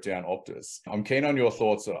you broke down Optus. I'm keen on your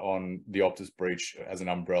thoughts on the Optus breach as an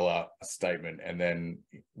umbrella statement, and then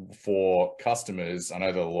for customers, I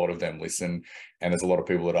know that a lot of them listen, and there's a lot of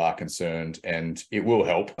people that are concerned, and it will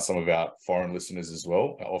help some of our foreign listeners as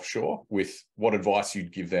well, offshore, with what advice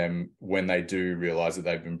you'd give them when they do realize that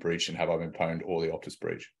they've been breached and have haveibeenpwned or the Optus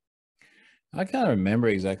breach. I can't remember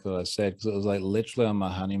exactly what I said because it was like literally on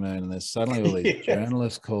my honeymoon, and there's suddenly all these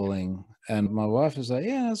journalists calling, and my wife was like,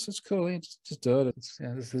 "Yeah, it's cool. Yeah, just do it.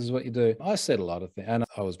 This is what you do." I said a lot of things, and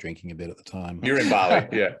I was drinking a bit at the time. You're in Bali,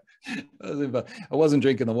 yeah. I wasn't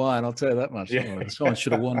drinking the wine, I'll tell you that much. Yeah. Someone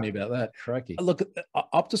should have warned me about that. Crikey. Look,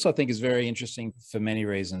 Optus, I think, is very interesting for many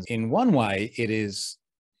reasons. In one way, it is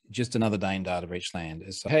just another day in data breach land.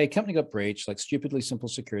 It's like, hey, company got breached, like stupidly simple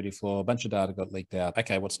security flaw, a bunch of data got leaked out.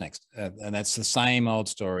 Okay, what's next? And that's the same old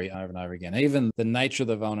story over and over again. Even the nature of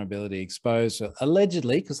the vulnerability exposed,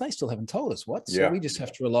 allegedly, because they still haven't told us what. So we just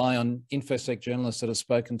have to rely on InfoSec journalists that have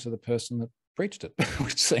spoken to the person that breached it,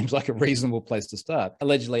 which seems like a reasonable place to start.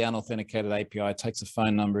 Allegedly unauthenticated API takes a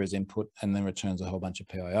phone number as input and then returns a whole bunch of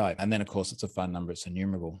PII. And then, of course, it's a phone number, it's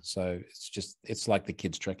enumerable. So it's like the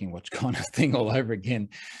kids tracking watch kind of thing all over again.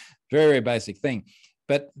 Very, very basic thing.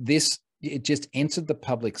 But it just entered the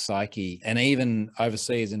public psyche. And even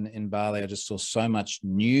overseas in Bali, I just saw so much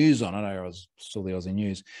news on it. I was still the Aussie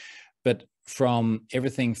news. But from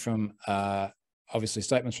everything from obviously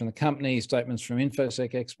statements from the company, statements from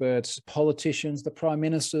InfoSec experts, politicians, the prime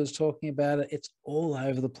ministers talking about it. It's all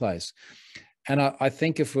over the place. And I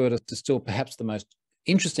think if we were to distill perhaps the most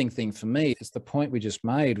interesting thing for me, is the point we just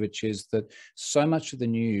made, which is that so much of the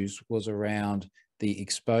news was around the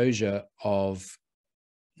exposure of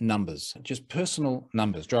numbers, just personal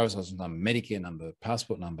numbers, driver's license number, Medicare number,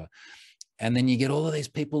 passport number. And then you get all of these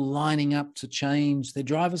people lining up to change their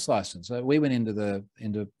driver's license. So we went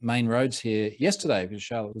into main roads here yesterday because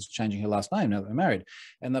Charlotte was changing her last name now that we're married.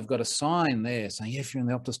 And they've got a sign there saying, if you're in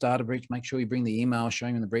the Optus data breach, make sure you bring the email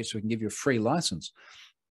showing in the breach so we can give you a free license.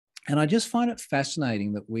 And I just find it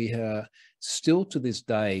fascinating that we are still to this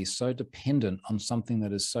day so dependent on something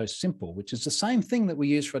that is so simple, which is the same thing that we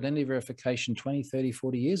used for identity verification 20, 30,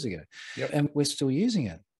 40 years ago. Yep. And we're still using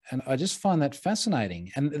it. And I just find that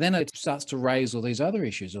fascinating. And then it starts to raise all these other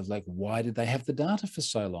issues of like, why did they have the data for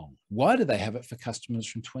so long? Why did they have it for customers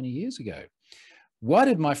from 20 years ago? Why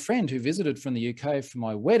did my friend who visited from the UK for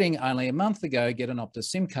my wedding only a month ago get an Optus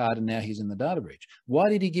SIM card and now he's in the data breach? Why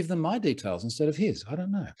did he give them my details instead of his? I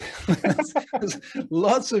don't know. There's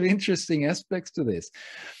lots of interesting aspects to this.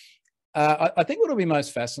 I think what will be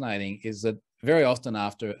most fascinating is that very often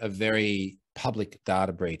after a very public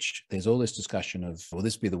data breach, there's all this discussion of, will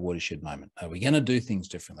this be the watershed moment? Are we going to do things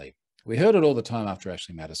differently? We heard it all the time after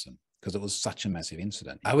Ashley Madison because it was such a massive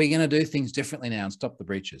incident. Are we going to do things differently now and stop the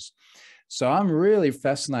breaches? So I'm really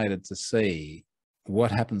fascinated to see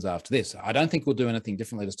what happens after this. I don't think we'll do anything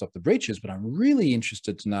differently to stop the breaches, but I'm really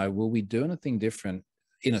interested to know, will we do anything different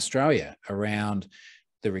in Australia around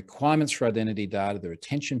the requirements for identity data, the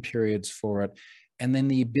retention periods for it, and then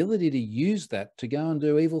the ability to use that to go and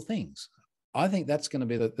do evil things? I think that's going to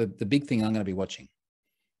be the big thing I'm going to be watching.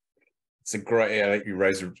 It's a great, you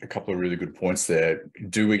raised a couple of really good points there.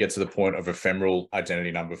 Do we get to the point of ephemeral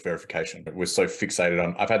identity number verification? We're so fixated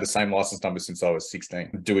on, I've had the same license number since I was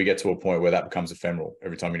 16. Do we get to a point where that becomes ephemeral?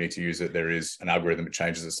 Every time you need to use it, there is an algorithm that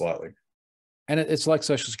changes it slightly. And it's like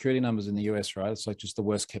social security numbers in the US, right? It's like just the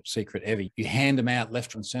worst kept secret ever. You hand them out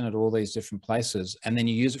left and center to all these different places, and then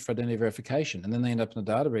you use it for identity verification. And then they end up in a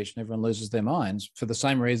data breach and everyone loses their minds for the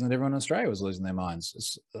same reason that everyone in Australia was losing their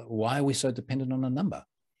minds. Why are we so dependent on a number?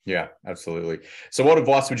 Yeah, absolutely. So what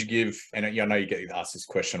advice would you give? And I know you get asked this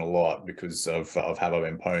question a lot because of Have I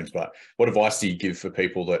Been Pwned, but what advice do you give for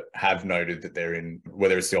people that have noted that they're in,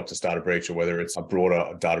 whether it's the Optus data breach or whether it's a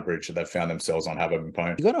broader data breach that they've found themselves on Have I Been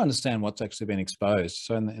Pwned? You've got to understand what's actually been exposed.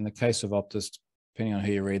 So in the case of Optus, depending on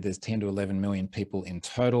who you read, there's 10 to 11 million people in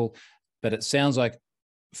total, but it sounds like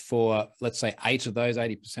for, let's say 8 of those,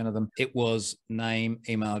 80% of them, it was name,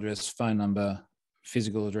 email address, phone number,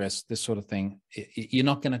 physical address, this sort of thing. You're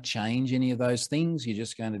not going to change any of those things. You're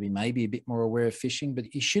just going to be maybe a bit more aware of phishing,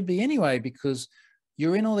 but you should be anyway, because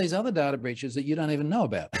you're in all these other data breaches that you don't even know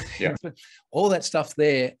about. Yeah. All that stuff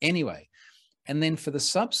there anyway. And then for the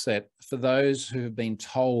subset, for those who have been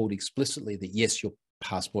told explicitly that, yes, your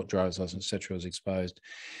passport, driver's license, et cetera, is exposed.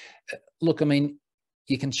 Look, I mean,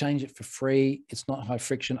 you can change it for free. It's not high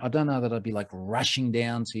friction. I don't know that I'd be like rushing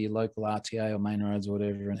down to your local RTA or main roads or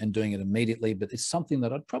whatever and doing it immediately, but it's something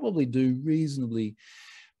that I'd probably do reasonably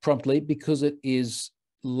promptly because it is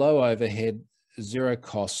low overhead, zero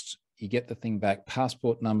cost. You get the thing back.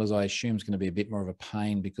 Passport numbers, I assume, is going to be a bit more of a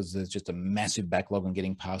pain because there's just a massive backlog on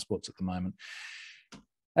getting passports at the moment.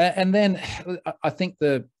 And then I think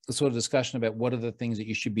the sort of discussion about what are the things that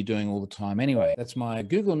you should be doing all the time anyway. That's my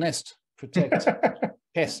Google Nest Protect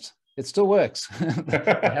test. It still works.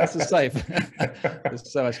 The house is safe.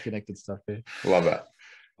 There's so much connected stuff here. Love that.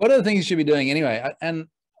 What are the things you should be doing anyway? And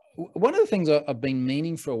one of the things I've been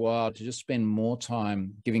meaning for a while to just spend more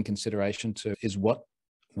time giving consideration to is what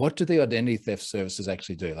do the identity theft services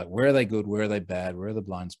actually do? Like, where are they good? Where are they bad? Where are the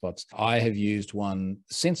blind spots? I have used one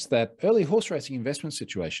since that early horse racing investment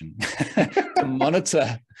situation to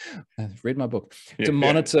monitor, read my book, to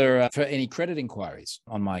monitor for any credit inquiries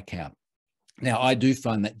on my account. Now, I do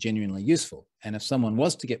find that genuinely useful. And if someone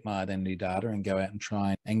was to get my identity data and go out and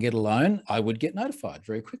try and get a loan, I would get notified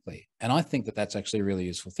very quickly. And I think that that's actually a really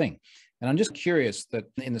useful thing. And I'm just curious that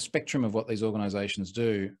in the spectrum of what these organizations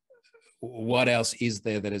do, what else is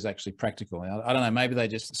there that is actually practical? I don't know, maybe they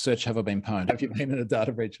just search, have I been pwned? Have you been in a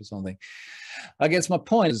data breach or something? I guess my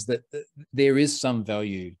point is that there is some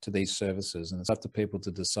value to these services, and it's up to people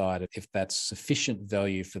to decide if that's sufficient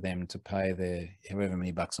value for them to pay their however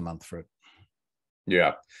many bucks a month for it.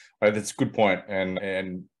 Yeah, that's a good point.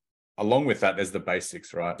 And along with that, there's the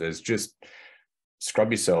basics, right? There's just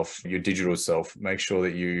scrub yourself, your digital self, make sure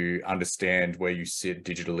that you understand where you sit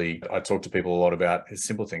digitally. I talk to people a lot about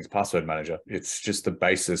simple things, password manager. It's just the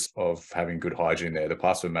basis of having good hygiene there. The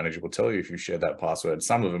password manager will tell you if you share that password.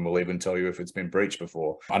 Some of them will even tell you if it's been breached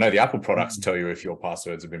before. I know the Apple products tell you if your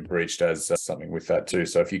passwords have been breached as something with that too.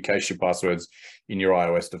 So if you cache your passwords in your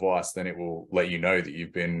iOS device, then it will let you know that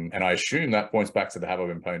you've been, and I assume that points back to the Have I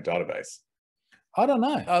Been Pwned database. I don't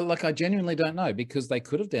know. I genuinely don't know, because they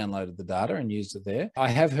could have downloaded the data and used it there. I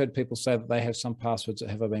have heard people say that they have some passwords that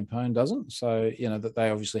Have I Been Pwned doesn't. So, that they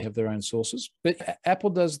obviously have their own sources. But Apple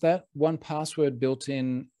does that. One Password built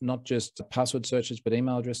in, not just password searches, but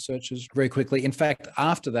email address searches very quickly. In fact,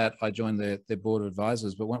 after that, I joined their board of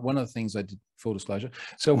advisors. But one of the things I did, full disclosure.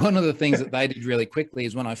 So one of the things that they did really quickly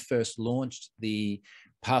is when I first launched the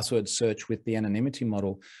password search with the anonymity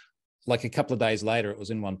model, like a couple of days later, it was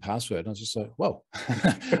in One Password. And I was just like, whoa,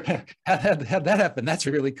 how'd that happen? That's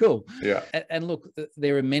really cool. Yeah. And look,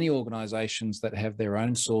 there are many organizations that have their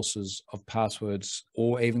own sources of passwords,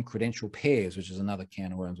 or even credential pairs, which is another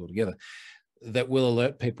can of worms altogether, that will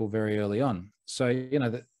alert people very early on. So,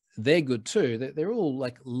 they're good too. They're all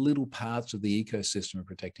like little parts of the ecosystem of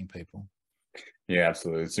protecting people. Yeah,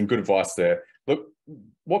 absolutely. Some good advice there. Look,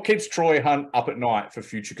 what keeps Troy Hunt up at night for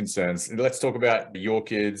future concerns? Let's talk about your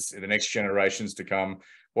kids, the next generations to come.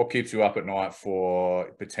 What keeps you up at night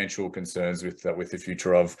for potential concerns with the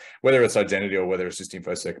future of whether it's identity or whether it's just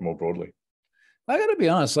InfoSec more broadly? I got to be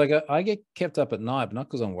honest, I get kept up at night, but not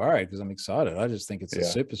because I'm worried, because I'm excited. I just think it's a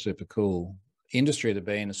super, super cool industry to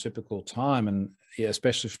be in, a super cool time. And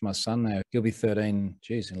especially for my son now, he'll be 13,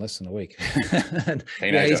 geez, in less than a week. And,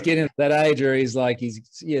 he's getting to that age where he's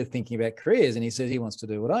thinking about careers, and he says he wants to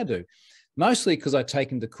do what I do. Mostly because I take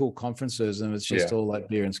him to cool conferences and it's just all like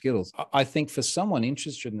beer and Skittles. I think for someone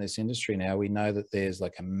interested in this industry now, we know that there's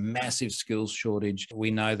like a massive skills shortage.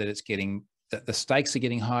 We know that the stakes are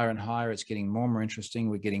getting higher and higher. It's getting more and more interesting.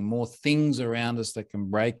 We're getting more things around us that can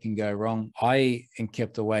break and go wrong. I am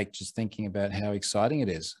kept awake just thinking about how exciting it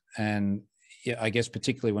is. And I guess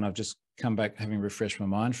particularly when I've just come back, having refreshed my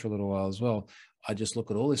mind for a little while as well, I just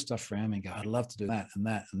look at all this stuff around me and go, I'd love to do that and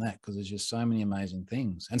that and that, because there's just so many amazing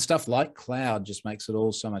things. And stuff like cloud just makes it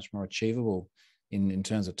all so much more achievable in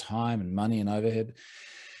terms of time and money and overhead.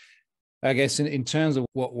 I guess in terms of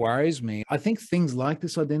what worries me, I think things like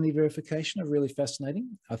this identity verification are really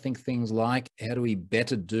fascinating. I think things like how do we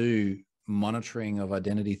better do monitoring of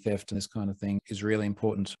identity theft and this kind of thing is really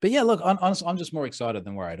important. But yeah, look, honestly, I'm just more excited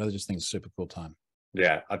than worried. I just think it's a super cool time.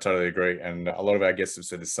 Yeah, I totally agree. And a lot of our guests have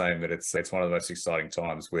said the same, that it's one of the most exciting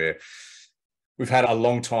times where we've had a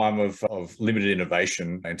long time of limited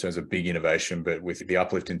innovation in terms of big innovation, but with the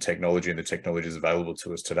uplift in technology and the technologies available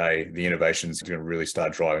to us today, the innovations are going to really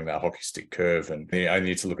start driving that hockey stick curve. And you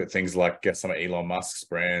only need to look at things like some of Elon Musk's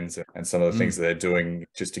brands and some of the things that they're doing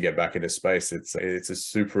just to get back into space. It's a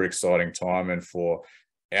super exciting time. And for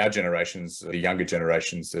our generations, the younger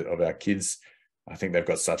generations of our kids, I think they've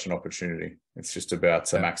got such an opportunity. It's just about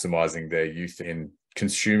maximizing their youth in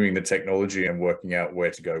consuming the technology and working out where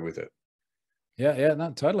to go with it. Yeah,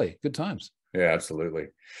 no, totally. Good times. Yeah, absolutely.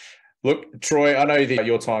 Look, Troy, I know that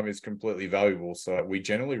your time is completely valuable. So we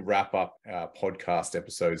generally wrap up our podcast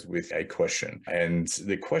episodes with a question. And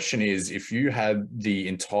the question is, if you had the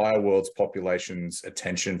entire world's population's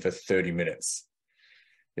attention for 30 minutes,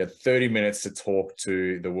 you had 30 minutes to talk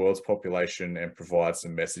to the world's population and provide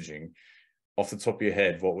some messaging, off the top of your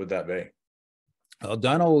head, what would that be? Well,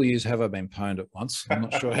 don't all use Have I Been Pwned at once. I'm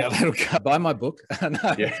not sure how that'll go. Buy my book.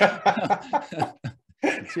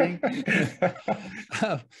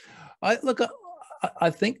 I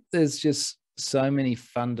think there's just so many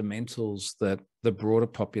fundamentals that the broader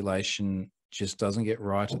population just doesn't get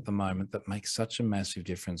right at the moment that makes such a massive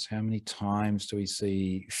difference. How many times do we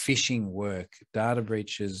see phishing work, data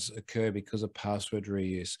breaches occur because of password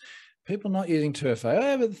reuse? People not using 2FA.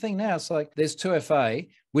 Oh, but the thing now, it's like there's 2FA.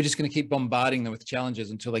 We're just going to keep bombarding them with challenges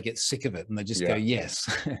until they get sick of it and they just go, yes.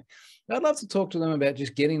 I'd love to talk to them about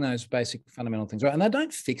just getting those basic fundamental things right. And they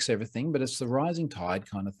don't fix everything, but it's the rising tide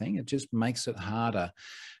kind of thing. It just makes it harder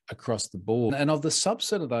across the board. And of the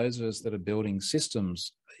subset of those of us that are building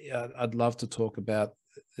systems, I'd love to talk about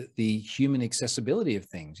the human accessibility of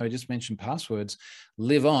things. I just mentioned passwords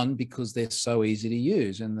live on because they're so easy to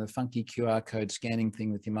use, and the funky QR code scanning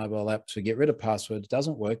thing with your mobile app to get rid of passwords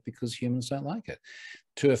doesn't work because humans don't like it.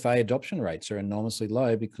 2FA adoption rates are enormously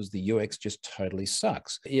low because the UX just totally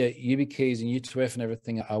sucks. Yeah, YubiKeys and U2F and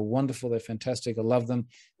everything are wonderful. They're fantastic. I love them.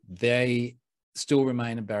 They still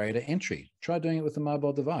remain a barrier to entry. Try doing it with a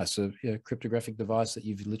mobile device, a cryptographic device that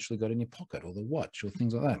you've literally got in your pocket, or the watch, or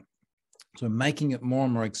things like that. So making it more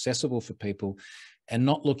and more accessible for people, and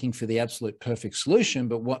not looking for the absolute perfect solution,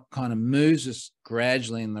 but what kind of moves us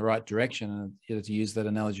gradually in the right direction. And to use that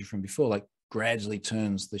analogy from before, like gradually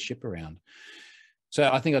turns the ship around. So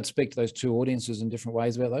I think I'd speak to those two audiences in different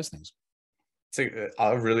ways about those things. So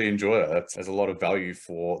I really enjoy that. There's a lot of value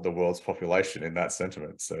for the world's population in that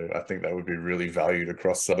sentiment. So I think that would be really valued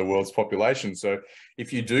across the world's population. So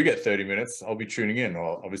if you do get 30 minutes, I'll be tuning in.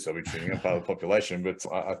 Well, obviously, I'll be tuning in, part of the population, but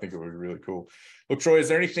I think it would be really cool. Look, Troy, is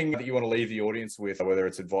there anything that you want to leave the audience with, whether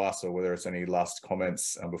it's advice or whether it's any last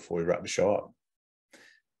comments before we wrap the show up?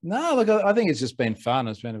 No, look, I think it's just been fun.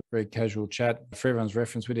 It's been a very casual chat. For everyone's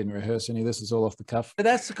reference, we didn't rehearse any of this. It's all off the cuff. But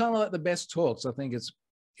that's kind of like the best talks. I think it's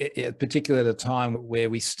particularly at a time where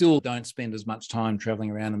we still don't spend as much time traveling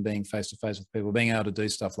around and being face-to-face with people, being able to do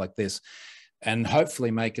stuff like this and hopefully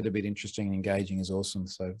make it a bit interesting and engaging is awesome.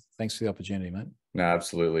 So thanks for the opportunity, mate. No,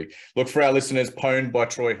 absolutely. Look, for our listeners, Pwned by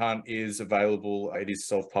Troy Hunt is available. It is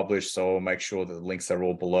self-published, so I'll make sure that the links are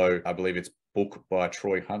all below. I believe it's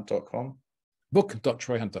bookbytroyhunt.com.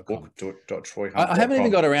 Book.troyhunt.com. Book.troyhunt.com. I haven't even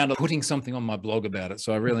got around to putting something on my blog about it,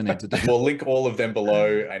 so I really need to do. We'll link all of them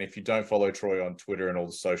below. And if you don't follow Troy on Twitter and all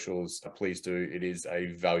the socials, please do. It is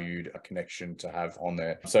a valued connection to have on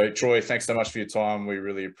there. So, Troy, thanks so much for your time. We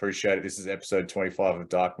really appreciate it. This is episode 25 of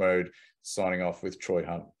Dark Mode, signing off with Troy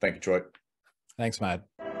Hunt. Thank you, Troy. Thanks, mate.